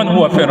 ومن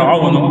هو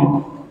فرعون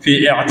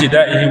في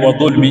اعتدائه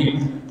وظلمه؟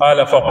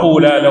 قال: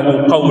 فقولا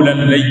له قولا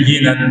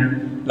لينا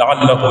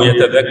لعله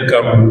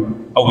يتذكر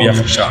أو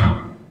يخشى.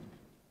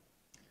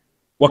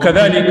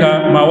 وكذلك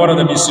ما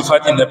ورد من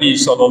صفات النبي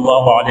صلى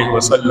الله عليه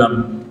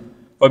وسلم: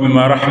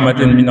 وبما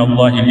رحمة من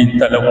الله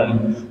لنت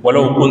لهم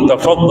ولو كنت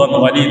فظا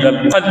غليظ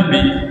القلب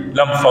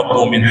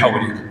لانفضوا من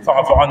حولك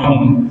فاعف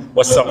عنهم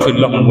واستغفر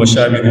لهم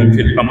وشاورهم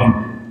في الأمر.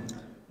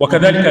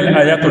 وكذلك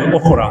الآيات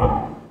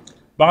الأخرى.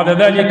 بعد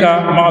ذلك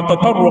مع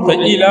التطرق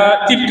إلى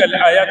تلك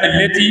الآيات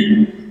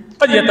التي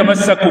قد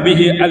يتمسك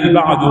به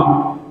البعض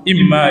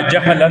إما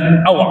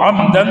جهلا أو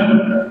عمدا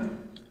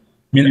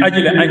من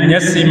أجل أن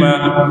يسم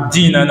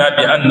ديننا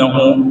بأنه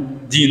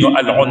دين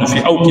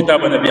العنف أو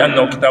كتابنا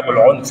بأنه كتاب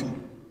العنف.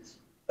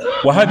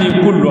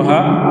 وهذه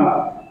كلها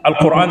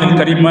القرآن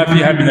الكريم ما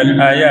فيها من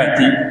الآيات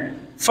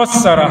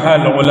فسرها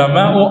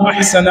العلماء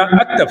أحسن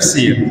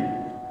التفسير.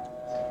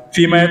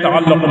 فيما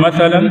يتعلق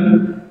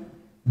مثلا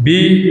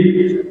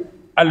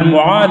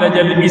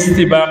بالمعالجة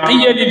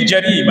الاستباقية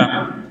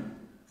للجريمة.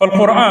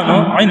 فالقرآن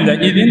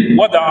عندئذ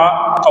وضع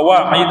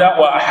قواعد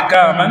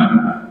وأحكاما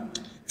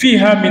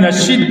فيها من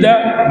الشدة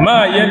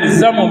ما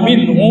يلزم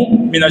منه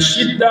من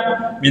الشدة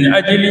من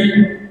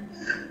أجل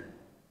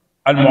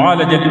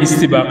المعالجة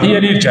الاستباقية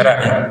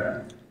للجرائم.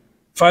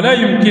 فلا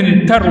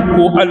يمكن ترك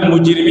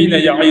المجرمين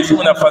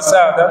يعيثون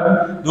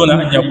فسادا دون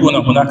أن يكون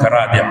هناك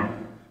رادع.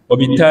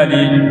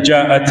 وبالتالي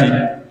جاءت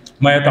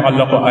ما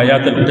يتعلق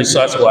آيات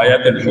القصاص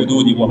وآيات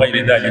الحدود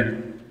وغير ذلك،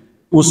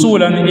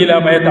 وصولا إلى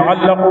ما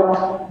يتعلق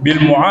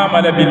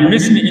بالمعاملة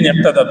بالمثل إن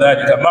اقتضى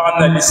ذلك، مع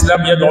أن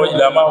الإسلام يدعو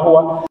إلى ما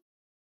هو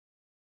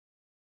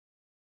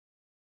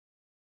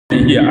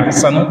هي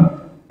أحسن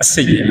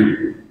السيئة.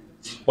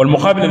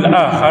 والمقابل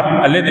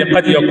الآخر الذي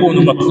قد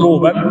يكون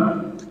مطلوبا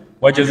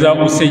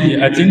وجزاء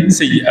سيئة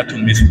سيئة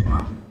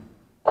مثلها.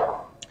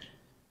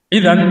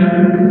 إذن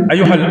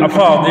أيها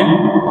الأفاضل،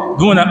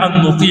 دون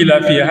أن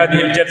نطيل في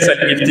هذه الجلسة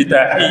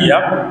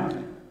الافتتاحية،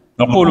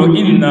 نقول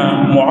إن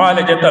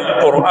معالجة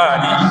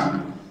القرآن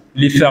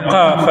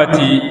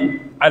لثقافة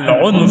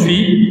العنف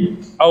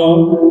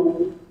أو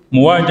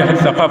مواجهة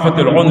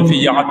ثقافة العنف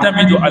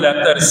يعتمد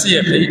على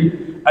ترسيخ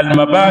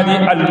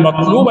المبادئ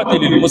المطلوبة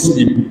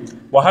للمسلم،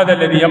 وهذا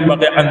الذي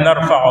ينبغي أن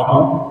نرفعه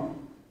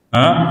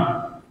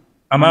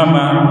أمام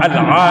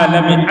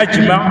العالم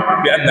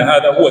أجمع بأن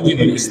هذا هو دين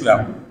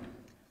الإسلام.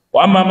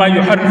 وأما ما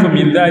يحرف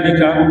من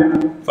ذلك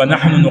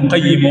فنحن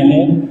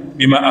نقيمه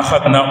بما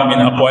أخذناه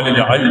من أقوال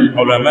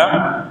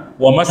العلماء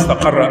وما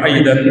استقر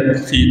أيضا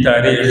في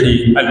تاريخ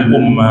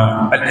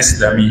الأمة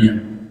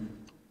الإسلامية.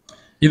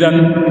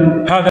 إذن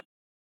هذا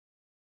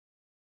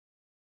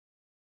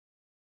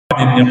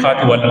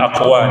النقاط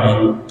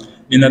والأقوال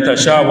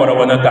لنتشاور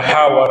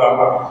ونتحاور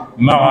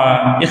مع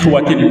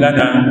إخوة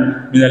لنا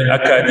من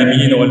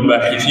الأكاديميين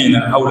والباحثين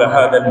حول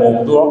هذا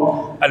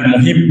الموضوع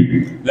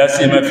المهم، لا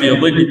سيما في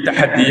ظل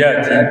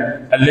التحديات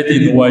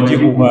التي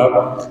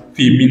نواجهها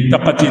في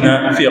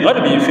منطقتنا في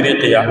غرب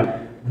إفريقيا،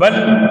 بل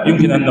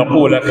يمكن أن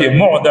نقول في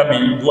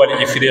معظم دول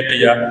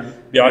إفريقيا.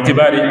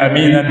 باعتباري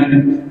أمينا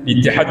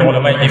لاتحاد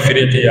علماء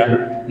إفريقيا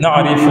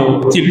نعرف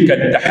تلك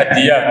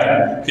التحديات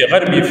في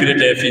غرب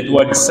إفريقيا في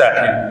دول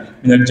الساحل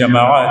من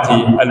الجماعات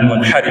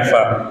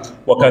المنحرفة،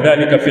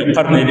 وكذلك في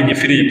القرن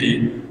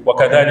الإفريقي،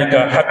 وكذلك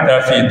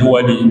حتى في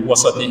دول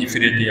وسط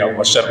إفريقيا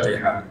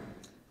وشرقها.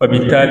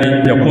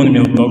 فبالتالي يكون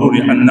من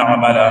الضروري أن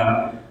نعمل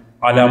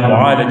على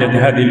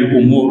معالجة هذه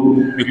الأمور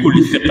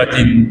بكل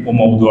ثقة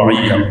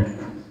وموضوعية.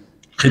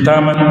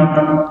 ختاما،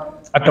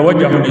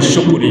 أتوجه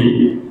بالشكر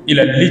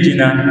إلى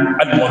اللجنة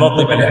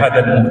المنظمة لهذا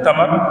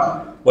المؤتمر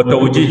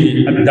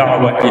وتوجيه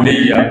الدعوة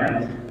إلي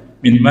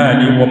من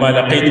مالي وما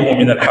لقيته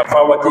من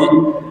الحفاوة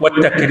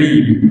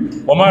والتكريم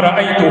وما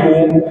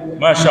رأيته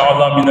ما شاء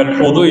الله من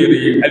الحضور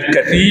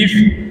الكثيف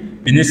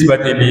بالنسبة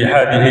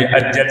لهذه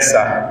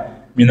الجلسة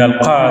من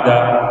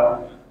القادة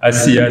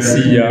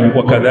السياسية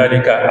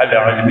وكذلك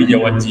العلمية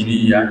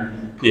والدينية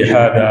في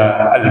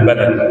هذا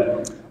البلد.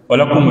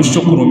 ولكم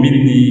الشكر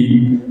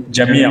مني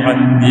جميعا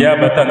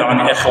نيابة عن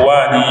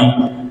إخواني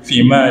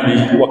في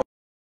مالي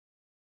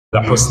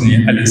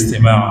وحسن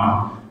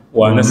الاستماع،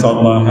 ونسأل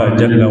الله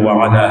جل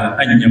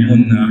وعلا أن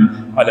يمن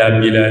على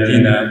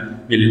بلادنا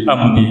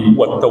بالأمن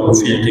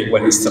والتوفيق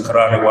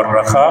والاستقرار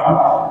والرخاء،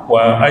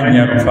 وأن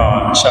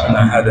يرفع شأن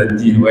هذا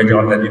الدين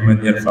ويجعل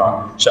لمن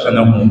يرفع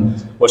شأنه.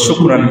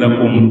 وشكرا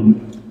لكم،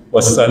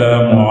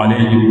 والسلام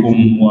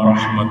عليكم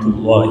ورحمة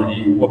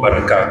الله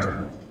وبركاته.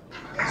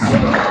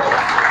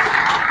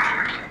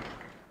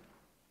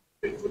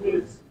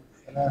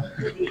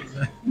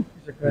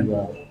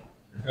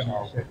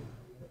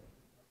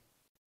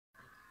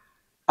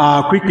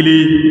 Quickly,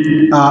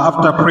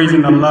 after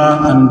praising Allah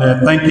and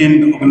thanking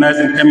the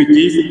organizing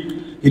committees,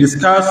 he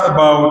discussed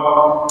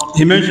about,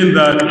 he mentioned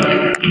that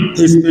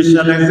his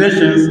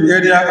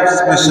area of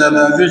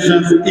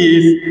specializations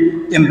is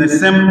in the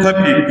same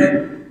topic,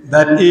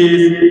 that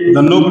is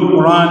the Noble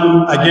Quran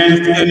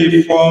against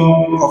any form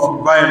of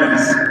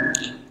violence.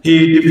 He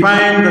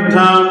defined the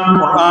term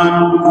Quran,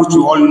 which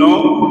you all know,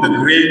 the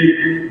great,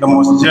 the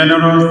most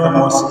generous, the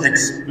most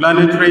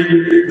explanatory.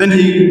 Then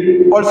he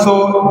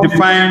also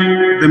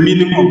defined the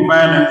meaning of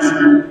violence.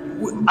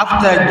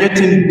 After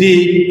getting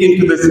deep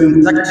into the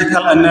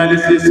syntactical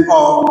analysis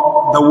of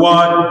the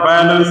word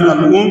violence and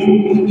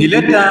he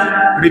later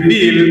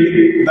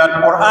revealed that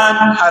Quran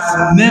has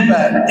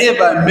never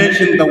ever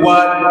mentioned the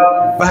word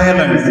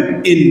violence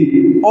in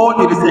all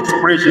its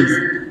expressions.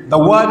 The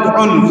word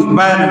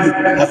violence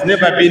has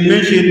never been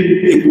mentioned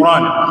in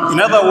Quran. In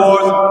other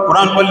words,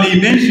 Quran only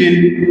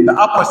mentioned the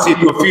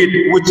opposite of it,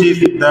 which is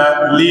the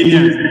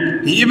lenience.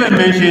 He even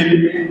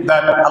mentioned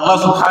that Allah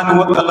subhanahu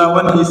wa ta'ala,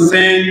 when he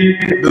sent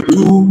the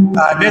two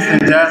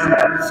messengers,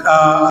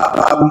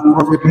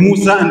 Prophet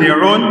Musa and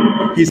Aaron,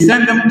 he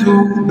sent them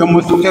to the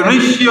most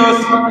ferocious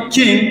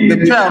king, the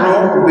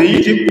Pharaoh of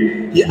Egypt,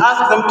 he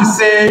asked them to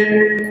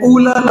say,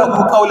 Ula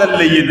lahu qawlan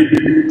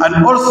layyin.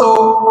 And also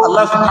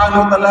Allah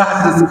subhanahu wa ta'ala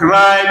has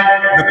described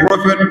the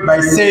Prophet by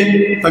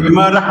saying,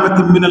 فَبِمَا رَحْمَةٍ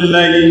مِّنَ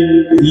اللَّهِ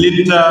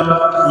لِنْتَ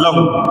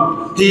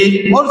لَهُ.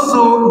 He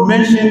also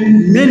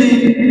mentioned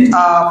many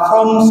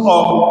forms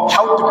of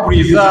how to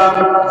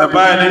preserve the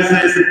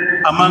violences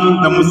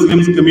among the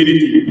Muslims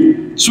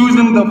community,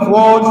 choosing the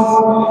words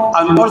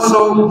and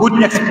also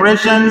good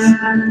expressions,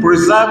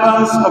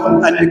 preservance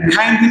of and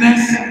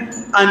kindness,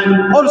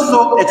 and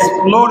also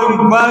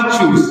exploring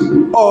virtues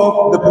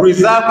of the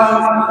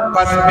preservance,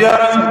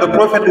 perseverance of the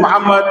Prophet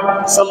Muhammad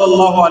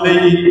sallallahu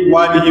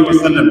alaihi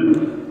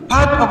wasallam.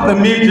 Part of the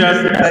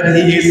measures that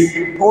he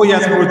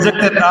has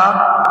projected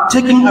are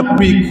taking a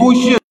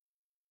precaution.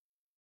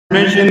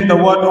 Mentioned the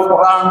word of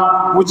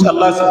Quran, which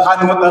Allah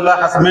subhanahu wa ta'ala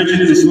has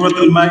mentioned in Surah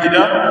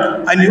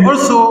Al-Ma'idah, and he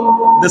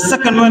also, the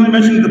second one,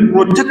 mentioned the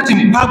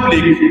protecting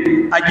public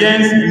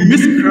against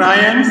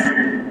miscreants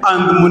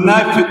and the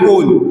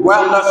munafiqun, where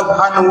Allah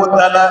subhanahu wa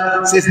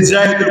ta'ala says,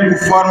 Jahidul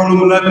kuffar wal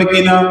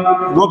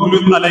munafiqina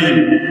waghluz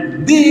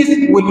alayhim. This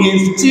will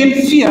instill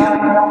fear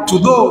to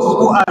those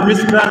who are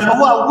miscreants or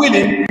who are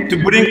willing to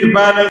bring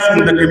violence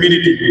in the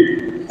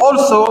community.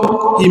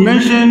 Also, he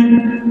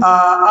mentioned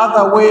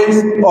other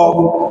ways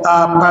of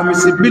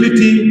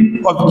permissibility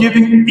of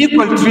giving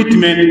equal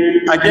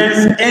treatment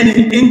against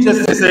any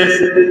injustices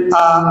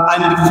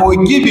and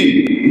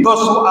forgiving those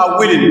who are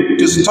willing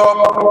to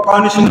stop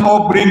punishing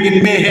or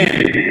bringing mayhem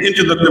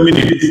into the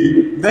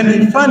communities. Then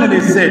he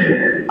finally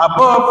said,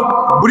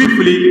 above,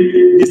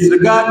 briefly,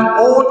 disregard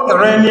all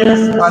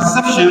erroneous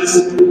perceptions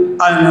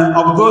and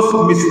of those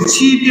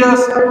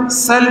mischievous,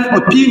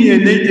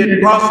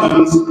 self-opinionated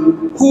persons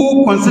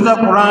who consider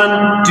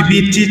Quran to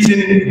be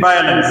teaching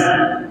violence.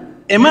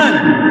 A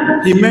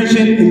man, he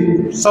mentioned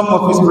in some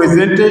of his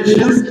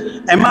presentations,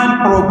 a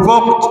man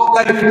provoked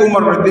Caliph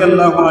Umar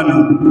radiallahu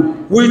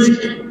anhu, which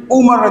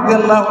Umar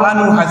radiallahu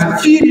anhu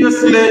has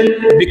furiously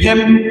become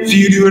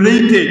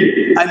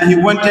infuriated and he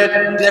wanted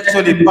to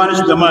actually punish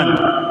the man.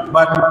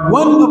 But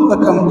one of the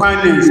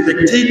companions,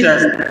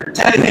 spectators,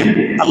 tell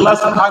him, Allah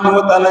subhanahu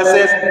wa ta'ala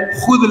says,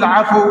 خُذُ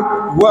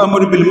الْعَفُوَ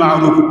وَأَمُرْ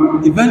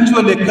بِالْمَعْرُوفِ.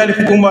 Eventually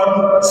Caliph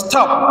Umar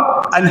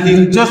stopped and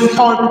he just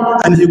halted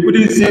and he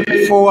couldn't step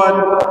forward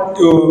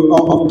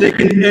of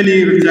taking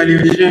any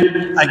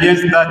retaliation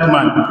against that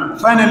man.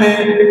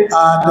 Finally,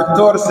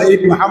 Dr.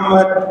 Said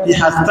Muhammad, he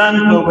has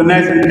thanked the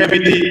organizing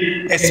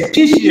committee,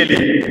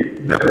 especially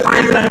the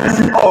presence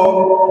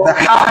of the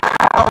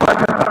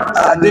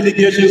high-powered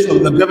delegations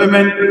of the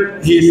government.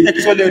 He is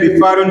actually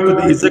referring to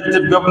the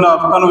executive governor of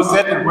Kano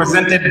State,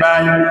 represented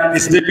by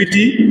his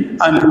deputy,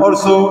 and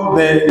also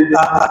the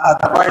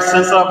vice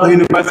chancellor of the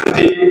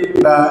university,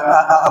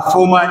 the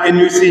former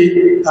NUC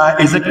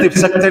executive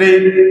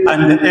secretary,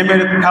 and the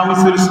emirate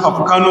councils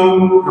of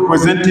Kano,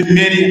 representing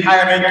many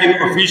high-ranking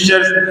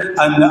officials,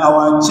 and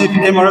our chief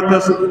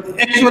emeritus.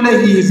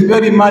 Actually, he is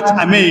very much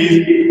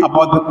amazed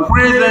about the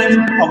presence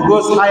of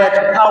those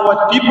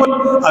high-powered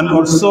people and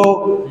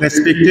also the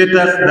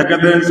spectators, the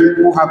gatherers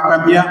who have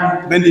come here.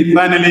 Then he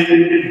finally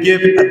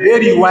gave a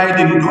very wide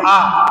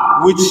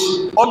dua, which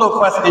all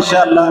of us,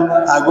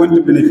 inshallah, are going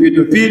to benefit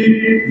of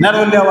it. Not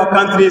only our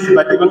countries,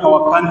 but even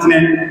our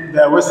continent,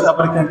 the West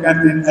African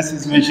continent, as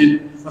is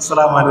mentioned.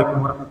 Assalamu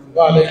alaikum wa rahmatullahi.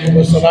 Wa alaikum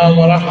assalam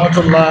wa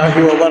rahmatullahi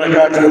wa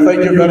barakatuh.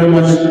 Thank you very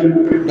much,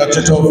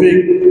 Dr.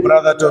 Tawfiq,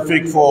 Brother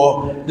Tawfiq,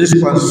 for this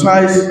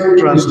concise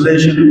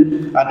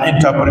translation and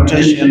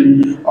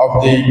interpretation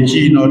of the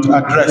keynote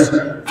address.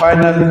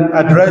 Final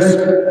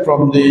address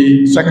from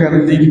the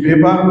second lead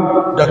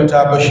paper,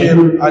 Dr.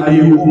 Bashir Ali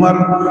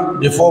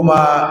Umar, the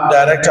former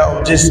director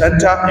of this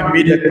center,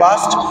 immediate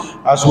past,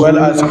 as well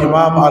as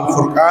Imam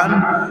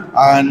Al-Furqan,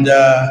 and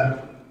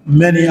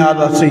many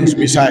other things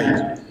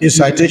besides. His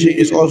citation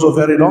is also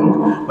very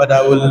long, but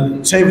I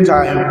will save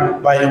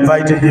time by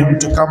inviting him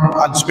to come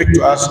and speak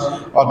to us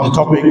on the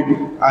topic,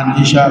 and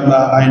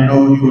inshallah, I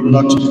know you will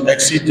not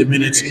exceed the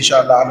minutes,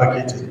 inshallah,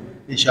 allocated.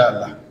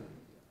 Inshallah.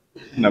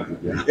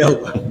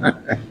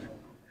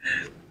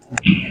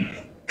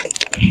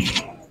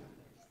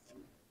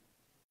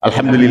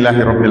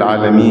 Alhamdulillahi Rabbil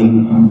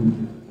Alameen.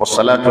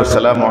 والصلاة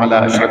والسلام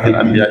على أشرف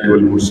الأنبياء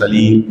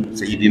والمرسلين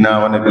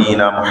سيدنا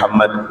ونبينا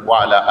محمد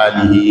وعلى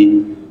آله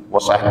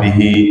وصحبه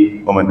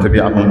ومن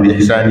تبعهم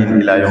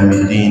بإحسان إلى يوم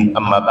الدين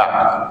أما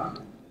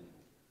بعد.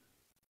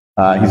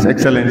 His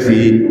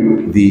Excellency,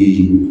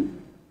 the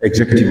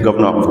Executive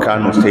Governor of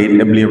Kano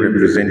State, ably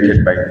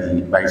represented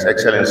by His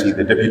Excellency,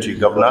 the Deputy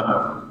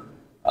Governor,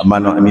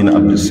 Mano Amin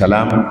Abdul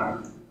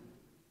Salam,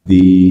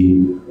 the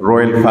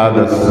Royal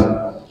Fathers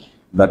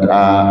that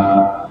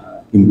are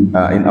in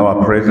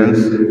our presence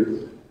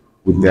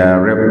with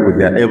their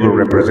able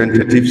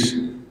representatives,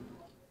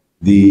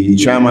 the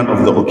chairman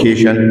of the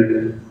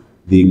occasion,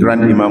 the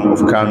Grand Imam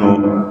of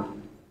Kano,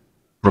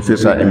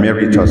 Professor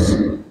Emeritus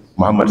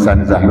Muhammad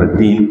Sani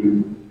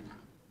Zahraddin,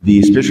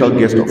 the special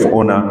guest of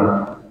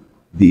honor,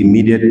 the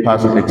immediate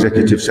past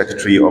Executive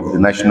Secretary of the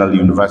National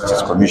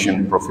Universities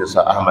Commission,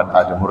 Professor Ahmad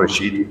Adam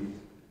Rashid,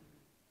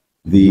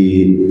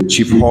 the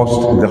chief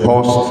host, the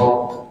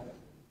host,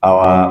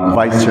 our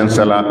Vice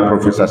Chancellor,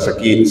 Professor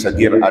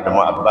Sagir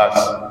Adamu Abbas,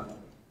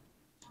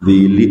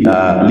 the lead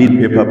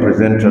paper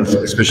presenters,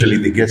 especially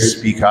the guest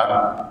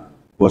speaker,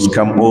 who has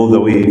come all the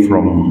way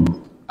from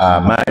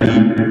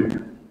Mali,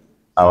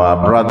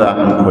 our brother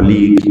and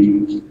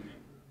colleague,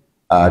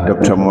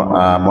 Dr.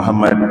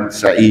 Muhammad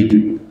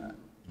Saeed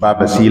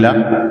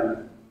Babasila,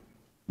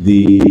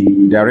 the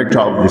director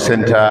of the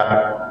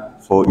Center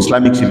for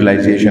Islamic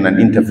Civilization and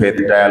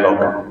Interfaith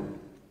Dialogue,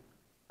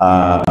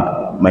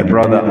 my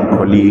brother and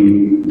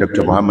colleague,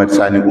 Dr. Muhammad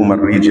Sani Umar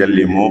Rijal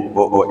Lemo,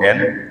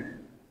 OON,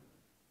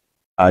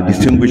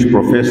 distinguished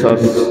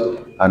professors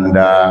and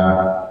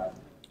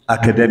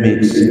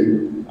academics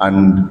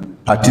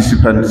and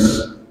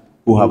participants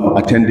who have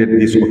attended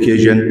this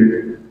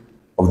occasion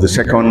of the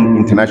second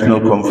international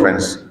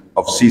conference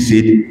of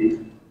CCID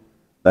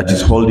that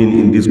is holding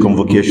in this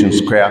convocation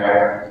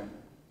square.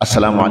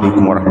 Assalamu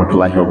alaikum wa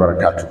rahmatullahi wa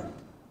barakatuh.